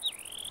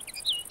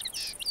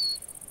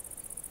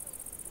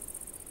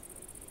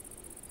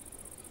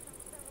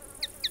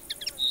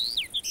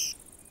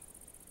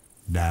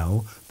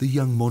 Now, the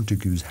young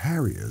Montagu's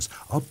harriers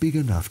are big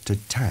enough to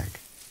tag.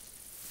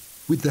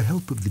 With the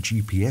help of the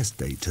GPS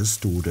data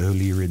stored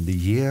earlier in the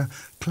year,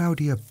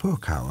 Claudia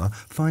Purkauer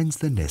finds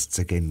the nests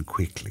again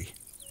quickly.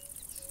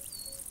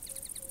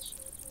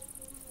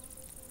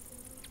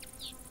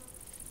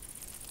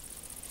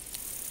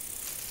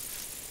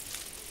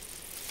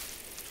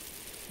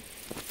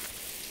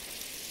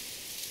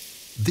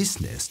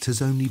 This nest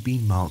has only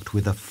been marked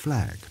with a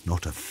flag,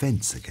 not a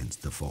fence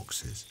against the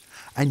foxes,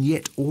 and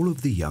yet all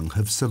of the young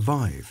have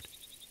survived,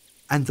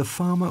 and the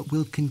farmer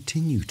will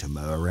continue to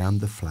mow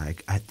around the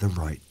flag at the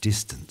right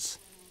distance.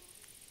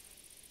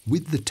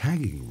 With the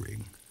tagging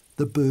ring,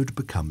 the bird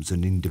becomes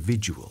an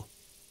individual.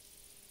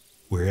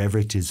 Wherever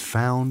it is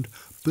found,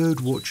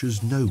 bird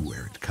watchers know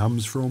where it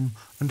comes from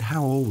and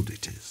how old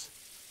it is.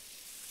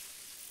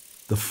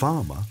 The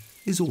farmer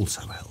is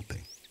also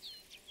helping.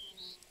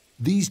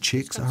 These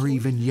chicks are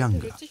even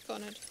younger.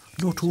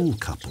 Not all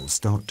couples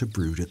start to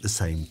brood at the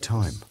same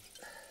time.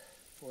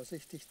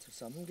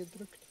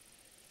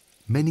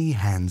 Many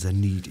hands are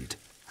needed,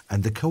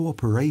 and the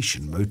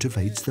cooperation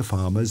motivates the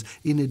farmers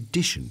in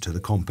addition to the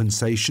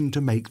compensation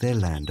to make their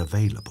land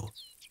available.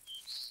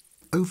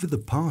 Over the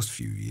past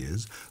few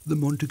years, the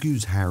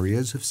Montagu's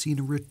harriers have seen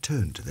a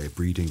return to their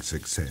breeding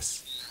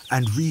success,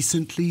 and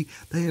recently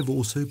they have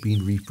also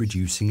been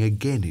reproducing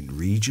again in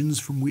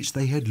regions from which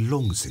they had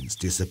long since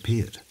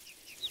disappeared.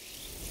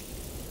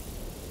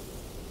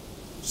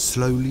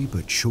 Slowly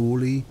but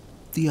surely,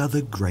 the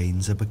other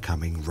grains are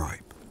becoming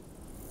ripe.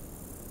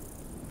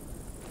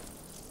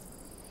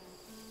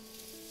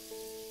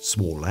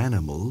 Small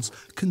animals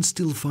can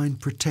still find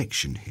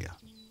protection here,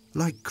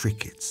 like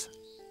crickets.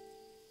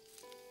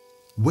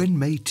 When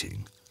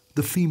mating,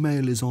 the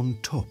female is on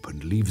top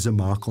and leaves a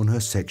mark on her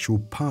sexual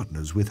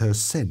partners with her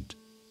scent,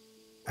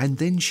 and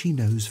then she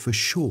knows for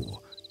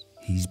sure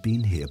he's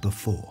been here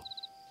before.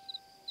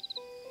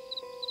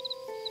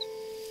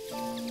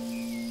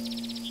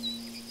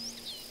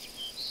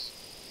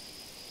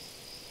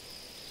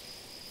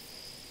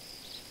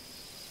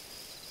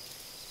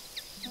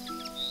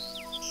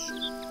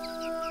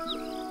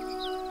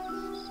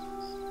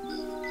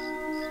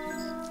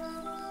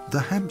 The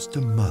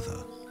hamster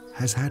mother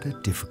has had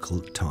a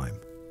difficult time.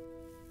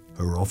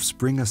 Her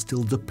offspring are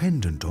still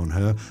dependent on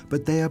her,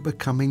 but they are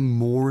becoming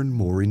more and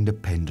more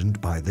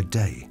independent by the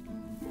day.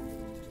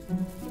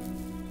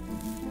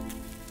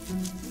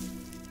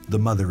 The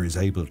mother is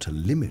able to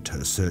limit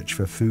her search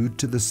for food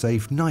to the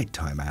safe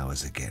nighttime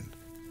hours again.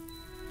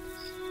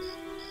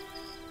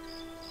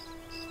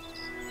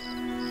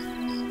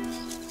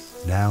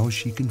 Now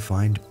she can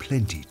find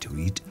plenty to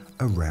eat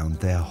around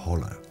their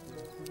hollow.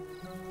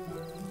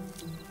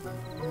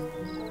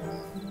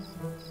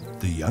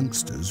 The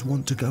youngsters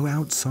want to go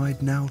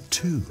outside now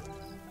too.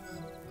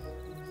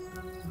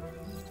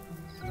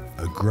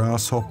 A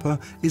grasshopper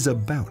is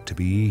about to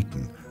be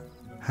eaten.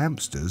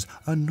 Hamsters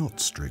are not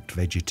strict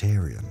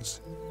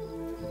vegetarians.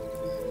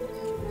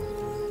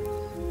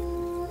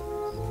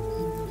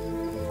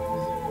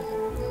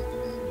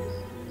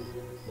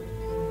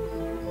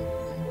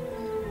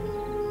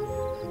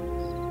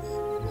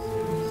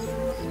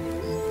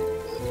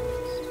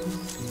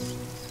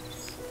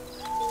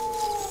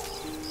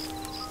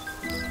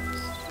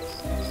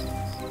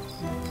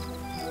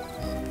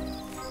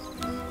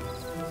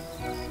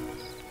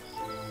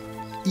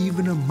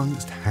 Even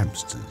amongst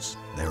hamsters,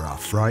 there are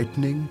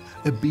frightening,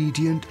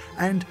 obedient,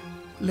 and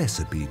less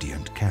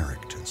obedient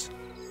characters.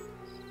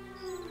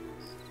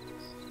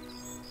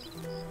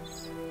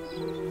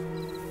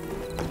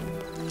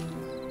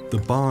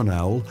 The barn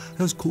owl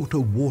has caught a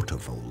water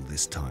vole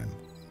this time.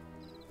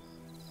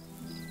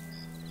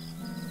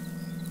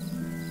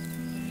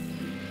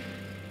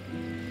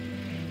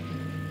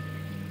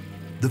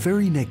 The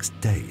very next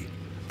day,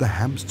 the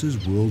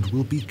hamster's world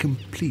will be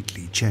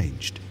completely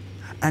changed,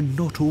 And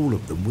not all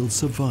of them will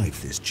survive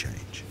this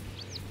change.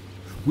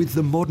 With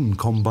the modern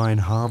combine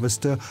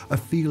harvester, a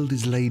field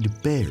is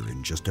laid bare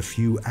in just a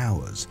few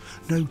hours,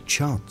 no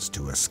chance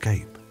to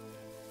escape.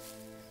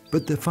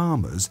 But the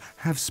farmers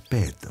have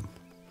spared them.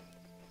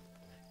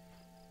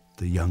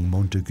 The young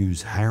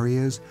Montagu's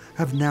harriers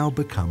have now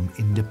become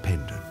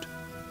independent.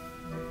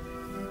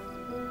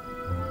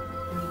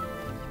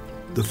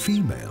 The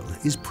female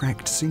is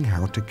practicing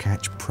how to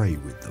catch prey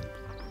with them,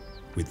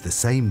 with the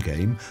same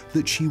game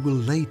that she will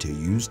later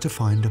use to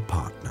find a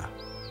partner.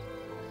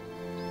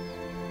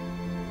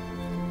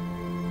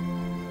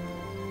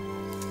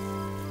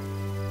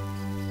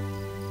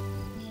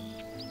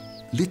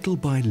 Little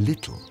by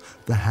little,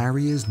 the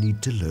harriers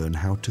need to learn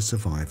how to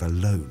survive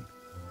alone.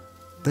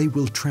 They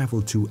will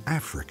travel to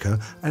Africa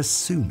as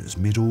soon as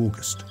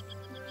mid-August.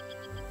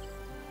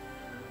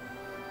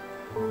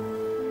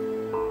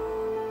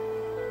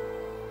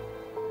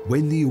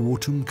 When the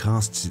autumn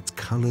casts its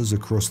colours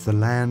across the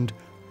land,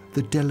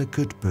 the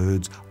delicate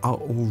birds are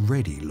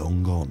already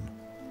long gone.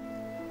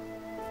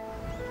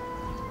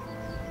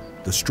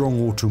 The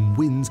strong autumn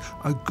winds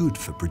are good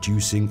for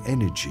producing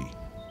energy.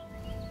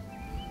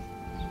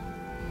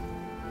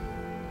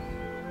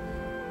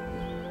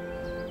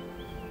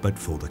 But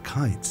for the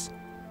kites,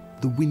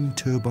 the wind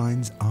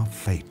turbines are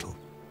fatal.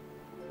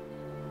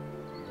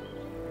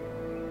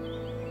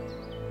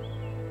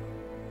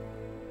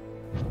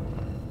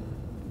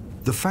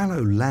 The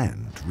fallow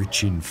land,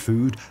 rich in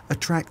food,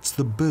 attracts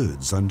the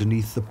birds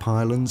underneath the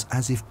pylons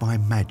as if by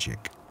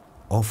magic,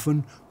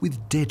 often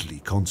with deadly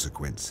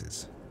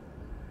consequences.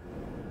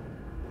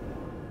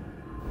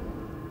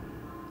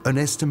 An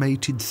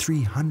estimated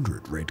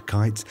 300 red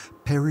kites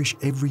perish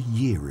every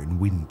year in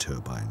wind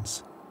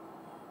turbines.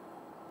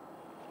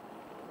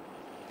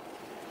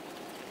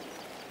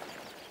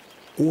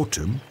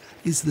 Autumn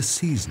is the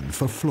season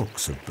for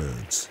flocks of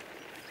birds.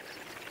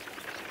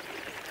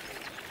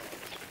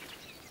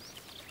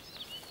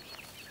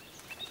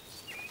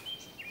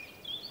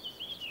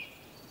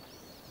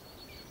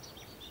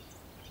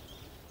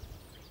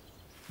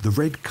 The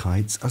red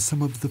kites are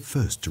some of the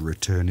first to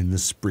return in the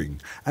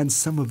spring and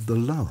some of the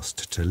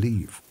last to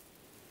leave.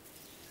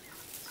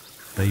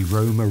 They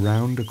roam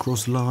around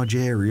across large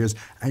areas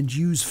and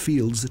use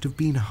fields that have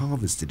been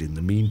harvested in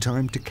the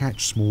meantime to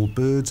catch small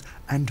birds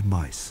and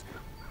mice.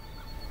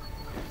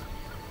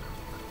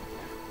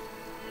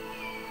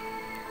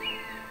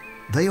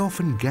 They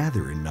often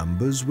gather in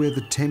numbers where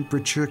the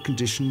temperature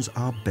conditions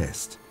are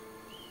best.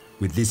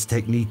 With this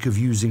technique of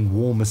using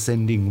warm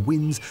ascending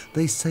winds,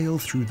 they sail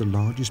through the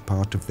largest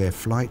part of their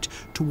flight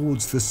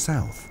towards the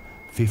south,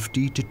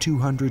 50 to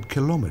 200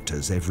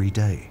 kilometers every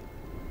day.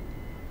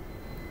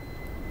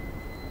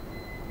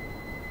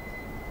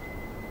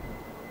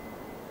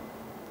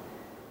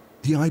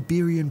 The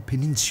Iberian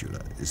Peninsula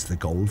is the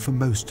goal for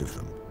most of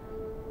them.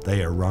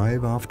 They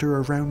arrive after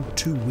around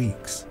 2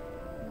 weeks.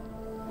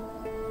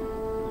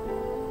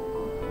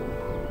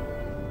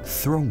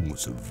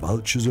 Throngs of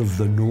vultures of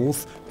the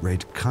north,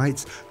 red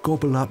kites,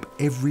 gobble up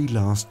every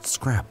last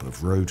scrap of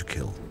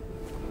roadkill.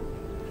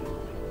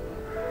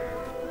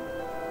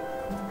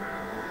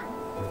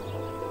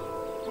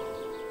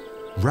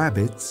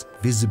 Rabbits,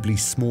 visibly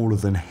smaller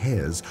than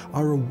hares,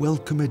 are a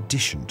welcome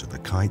addition to the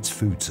kite's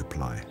food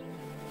supply.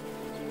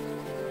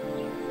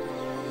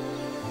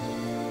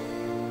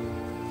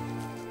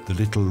 The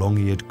little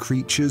long-eared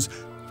creatures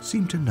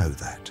seem to know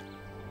that.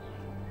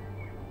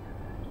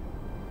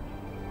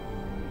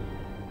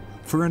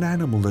 For an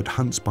animal that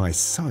hunts by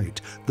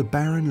sight, the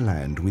barren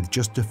land with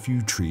just a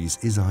few trees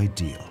is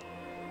ideal.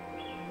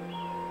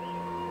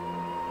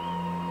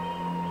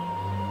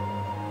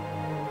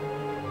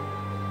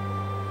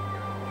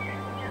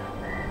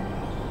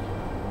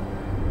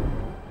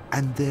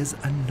 And there's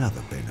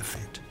another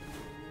benefit: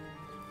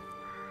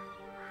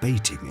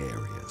 baiting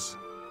areas.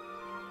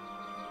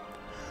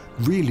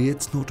 Really,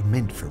 it's not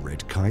meant for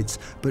red kites,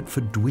 but for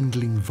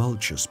dwindling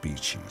vulture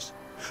species.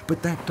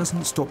 But that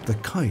doesn't stop the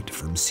kite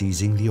from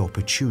seizing the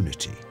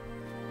opportunity.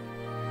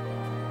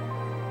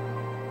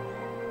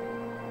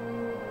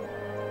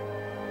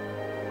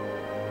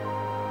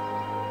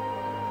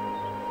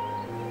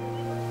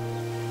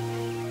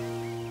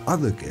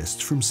 Other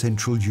guests from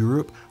Central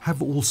Europe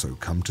have also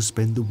come to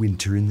spend the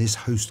winter in this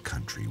host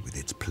country with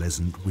its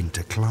pleasant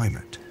winter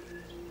climate.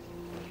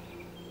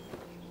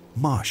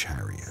 Marsh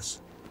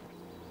harriers.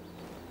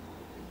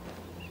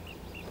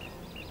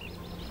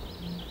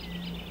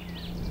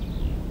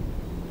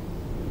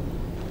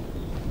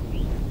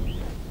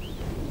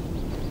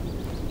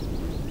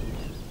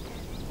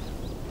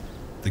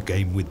 The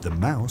game with the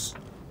mouse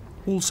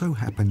also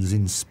happens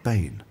in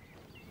Spain.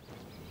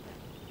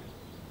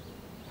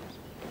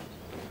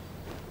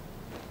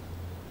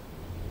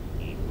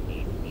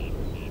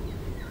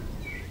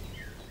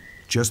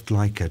 Just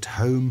like at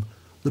home,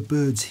 the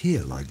birds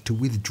here like to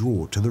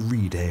withdraw to the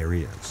reed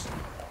areas.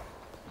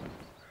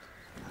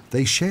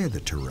 They share the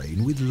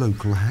terrain with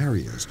local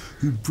harriers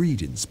who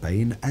breed in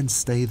Spain and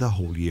stay the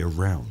whole year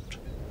round.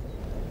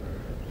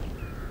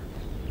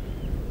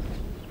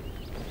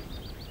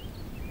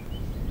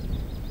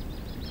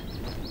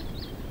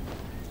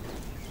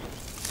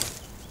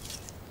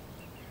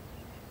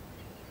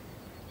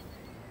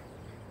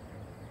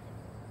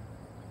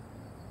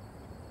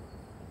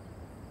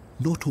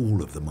 Not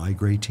all of the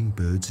migrating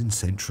birds in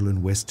Central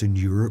and Western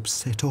Europe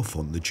set off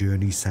on the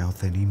journey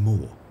south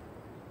anymore.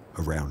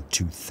 Around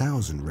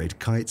 2,000 red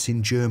kites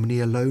in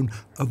Germany alone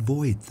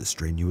avoid the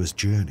strenuous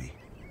journey.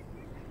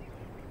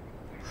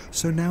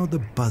 So now the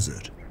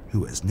buzzard,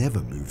 who has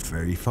never moved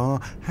very far,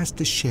 has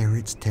to share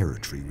its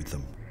territory with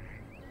them.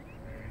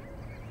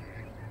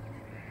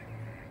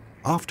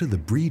 After the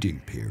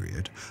breeding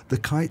period, the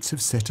kites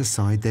have set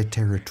aside their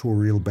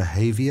territorial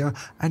behavior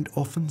and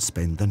often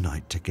spend the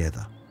night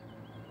together.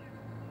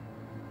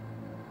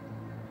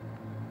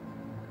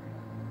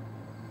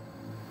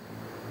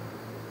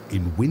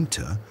 In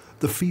winter,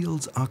 the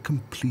fields are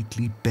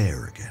completely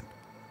bare again.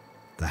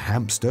 The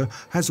hamster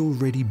has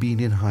already been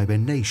in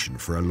hibernation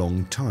for a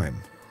long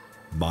time.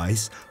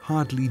 Mice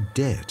hardly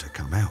dare to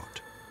come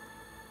out.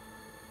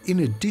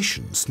 In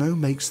addition, snow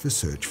makes the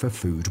search for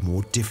food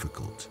more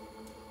difficult.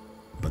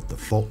 But the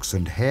fox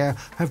and hare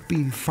have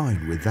been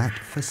fine with that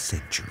for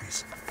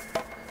centuries.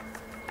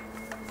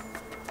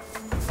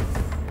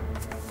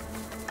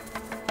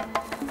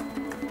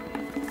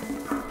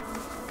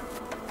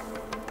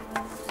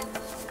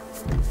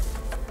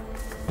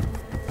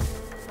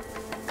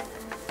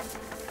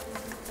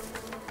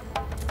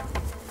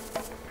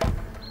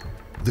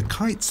 The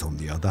kites, on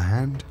the other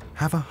hand,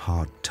 have a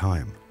hard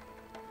time.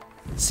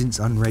 Since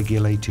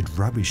unregulated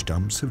rubbish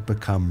dumps have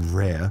become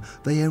rare,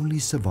 they only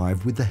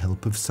survive with the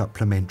help of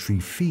supplementary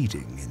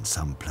feeding in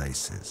some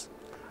places.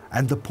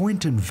 And the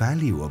point and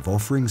value of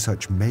offering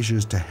such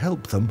measures to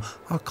help them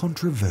are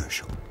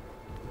controversial.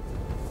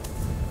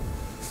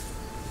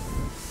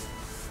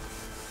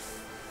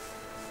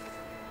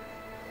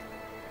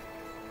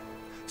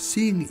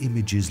 Seeing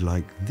images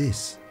like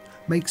this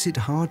makes it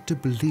hard to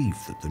believe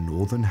that the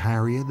northern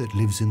harrier that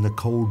lives in the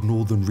cold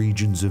northern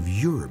regions of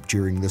Europe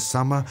during the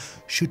summer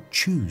should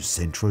choose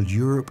Central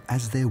Europe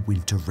as their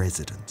winter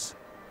residence.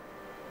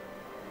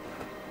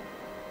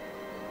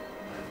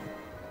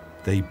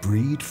 They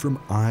breed from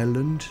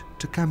Ireland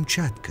to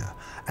Kamchatka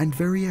and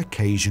very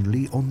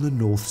occasionally on the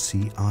North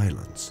Sea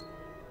islands.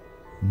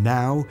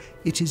 Now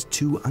it is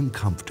too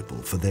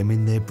uncomfortable for them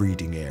in their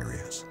breeding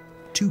areas,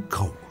 too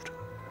cold.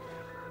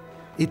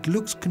 It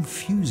looks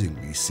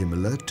confusingly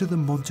similar to the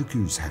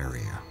Montagu's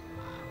harrier.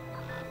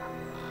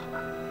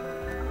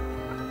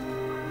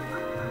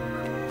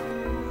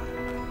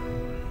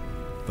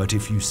 But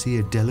if you see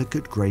a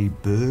delicate grey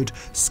bird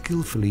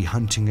skillfully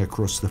hunting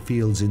across the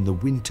fields in the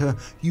winter,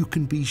 you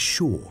can be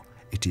sure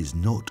it is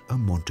not a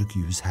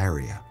Montagu's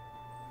harrier.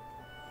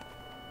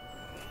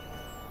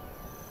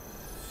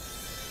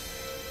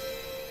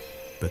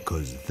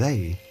 Because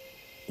they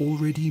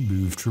already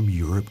moved from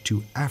Europe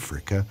to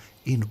Africa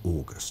in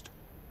August.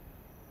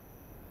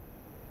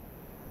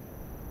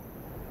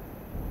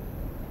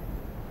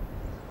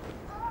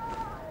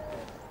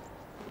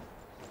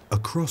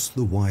 Across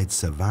the wide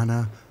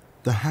savanna,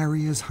 the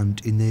harriers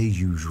hunt in their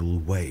usual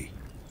way,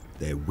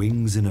 their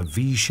wings in a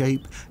V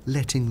shape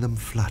letting them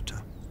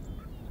flutter.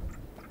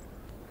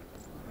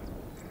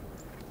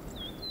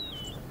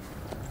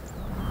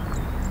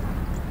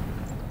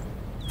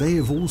 They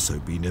have also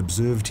been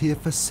observed here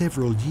for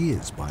several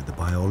years by the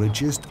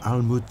biologist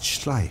Almut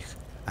Schleich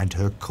and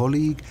her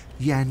colleague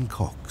Jan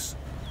Cox.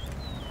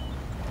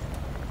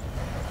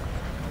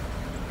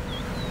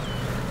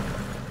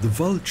 The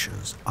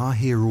vultures are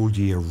here all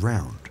year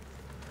round.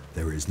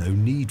 There is no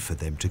need for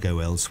them to go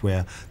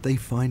elsewhere. They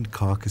find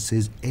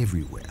carcasses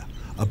everywhere,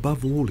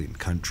 above all in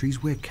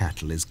countries where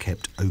cattle is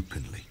kept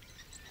openly.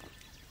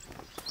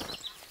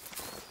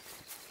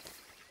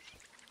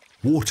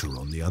 Water,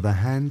 on the other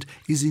hand,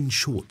 is in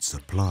short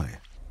supply.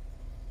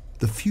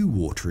 The few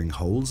watering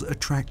holes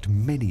attract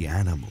many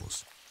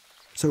animals,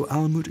 so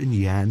Almut and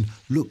Jan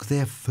look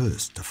there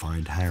first to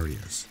find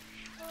harriers.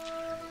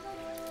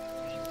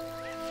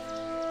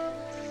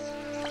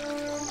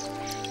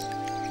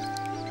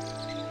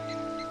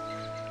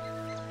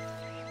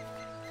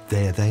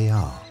 There they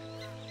are.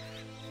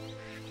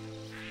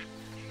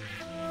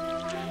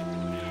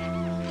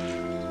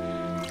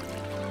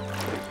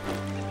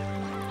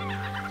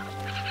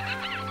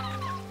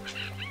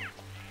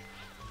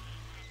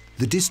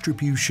 The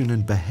distribution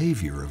and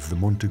behavior of the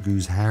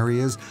Montagu's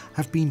harriers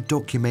have been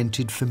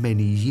documented for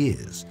many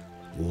years,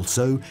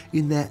 also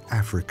in their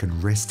African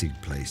resting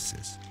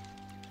places.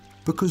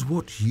 Because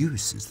what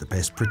use is the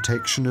best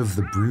protection of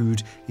the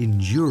brood in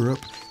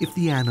Europe if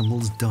the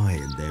animals die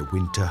in their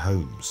winter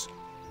homes?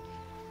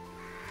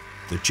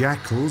 The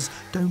jackals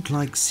don't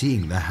like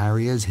seeing the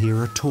harriers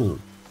here at all.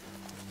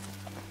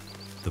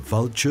 The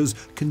vultures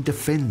can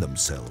defend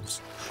themselves,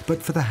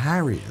 but for the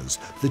harriers,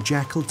 the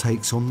jackal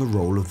takes on the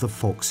role of the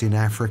fox in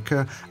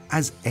Africa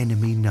as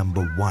enemy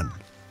number one.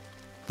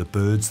 The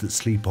birds that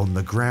sleep on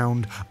the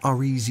ground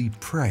are easy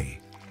prey,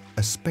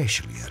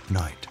 especially at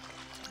night.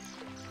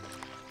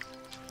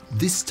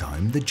 This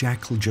time, the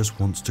jackal just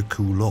wants to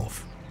cool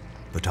off,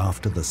 but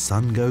after the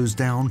sun goes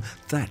down,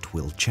 that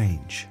will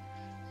change.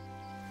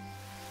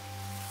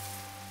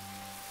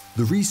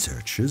 The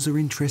researchers are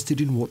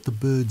interested in what the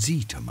birds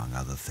eat, among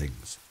other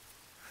things.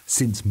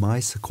 Since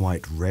mice are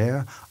quite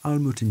rare,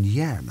 Almut and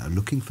Jan are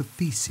looking for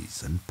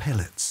feces and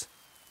pellets.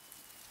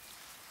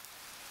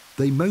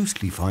 They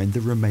mostly find the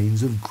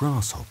remains of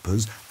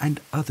grasshoppers and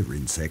other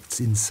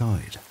insects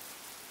inside.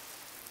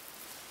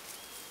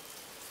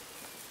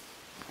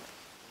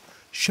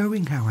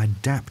 Showing how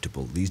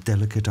adaptable these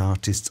delicate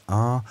artists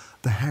are,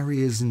 the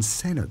harriers in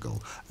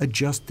Senegal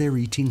adjust their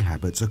eating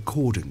habits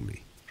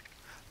accordingly.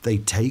 They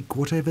take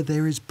whatever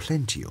there is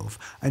plenty of,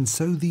 and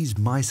so these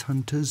mice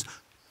hunters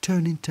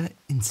turn into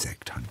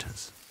insect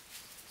hunters.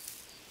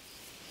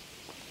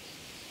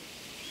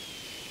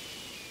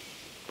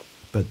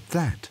 But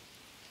that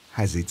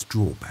has its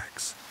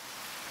drawbacks.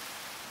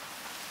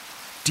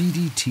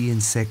 DDT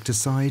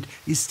insecticide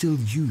is still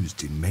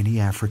used in many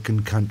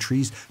African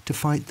countries to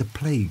fight the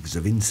plagues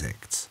of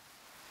insects.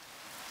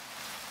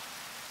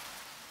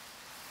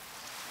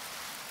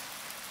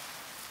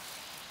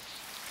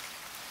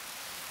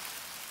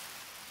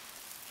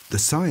 The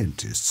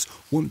scientists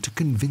want to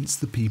convince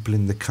the people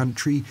in the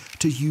country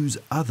to use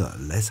other,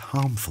 less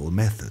harmful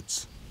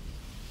methods.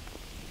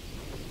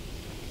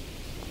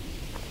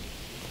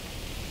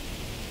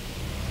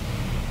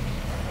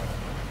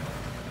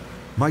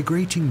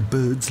 Migrating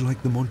birds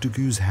like the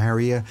Montagu's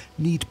harrier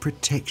need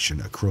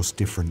protection across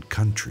different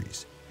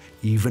countries,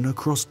 even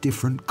across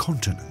different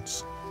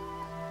continents.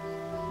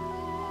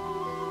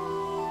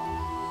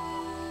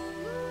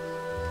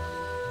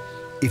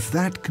 If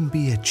that can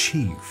be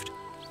achieved,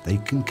 they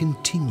can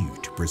continue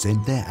to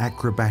present their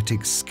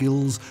acrobatic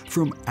skills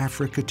from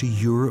Africa to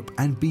Europe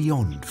and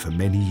beyond for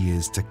many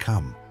years to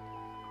come.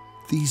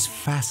 These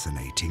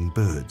fascinating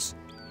birds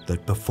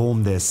that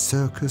perform their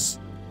circus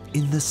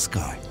in the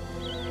sky.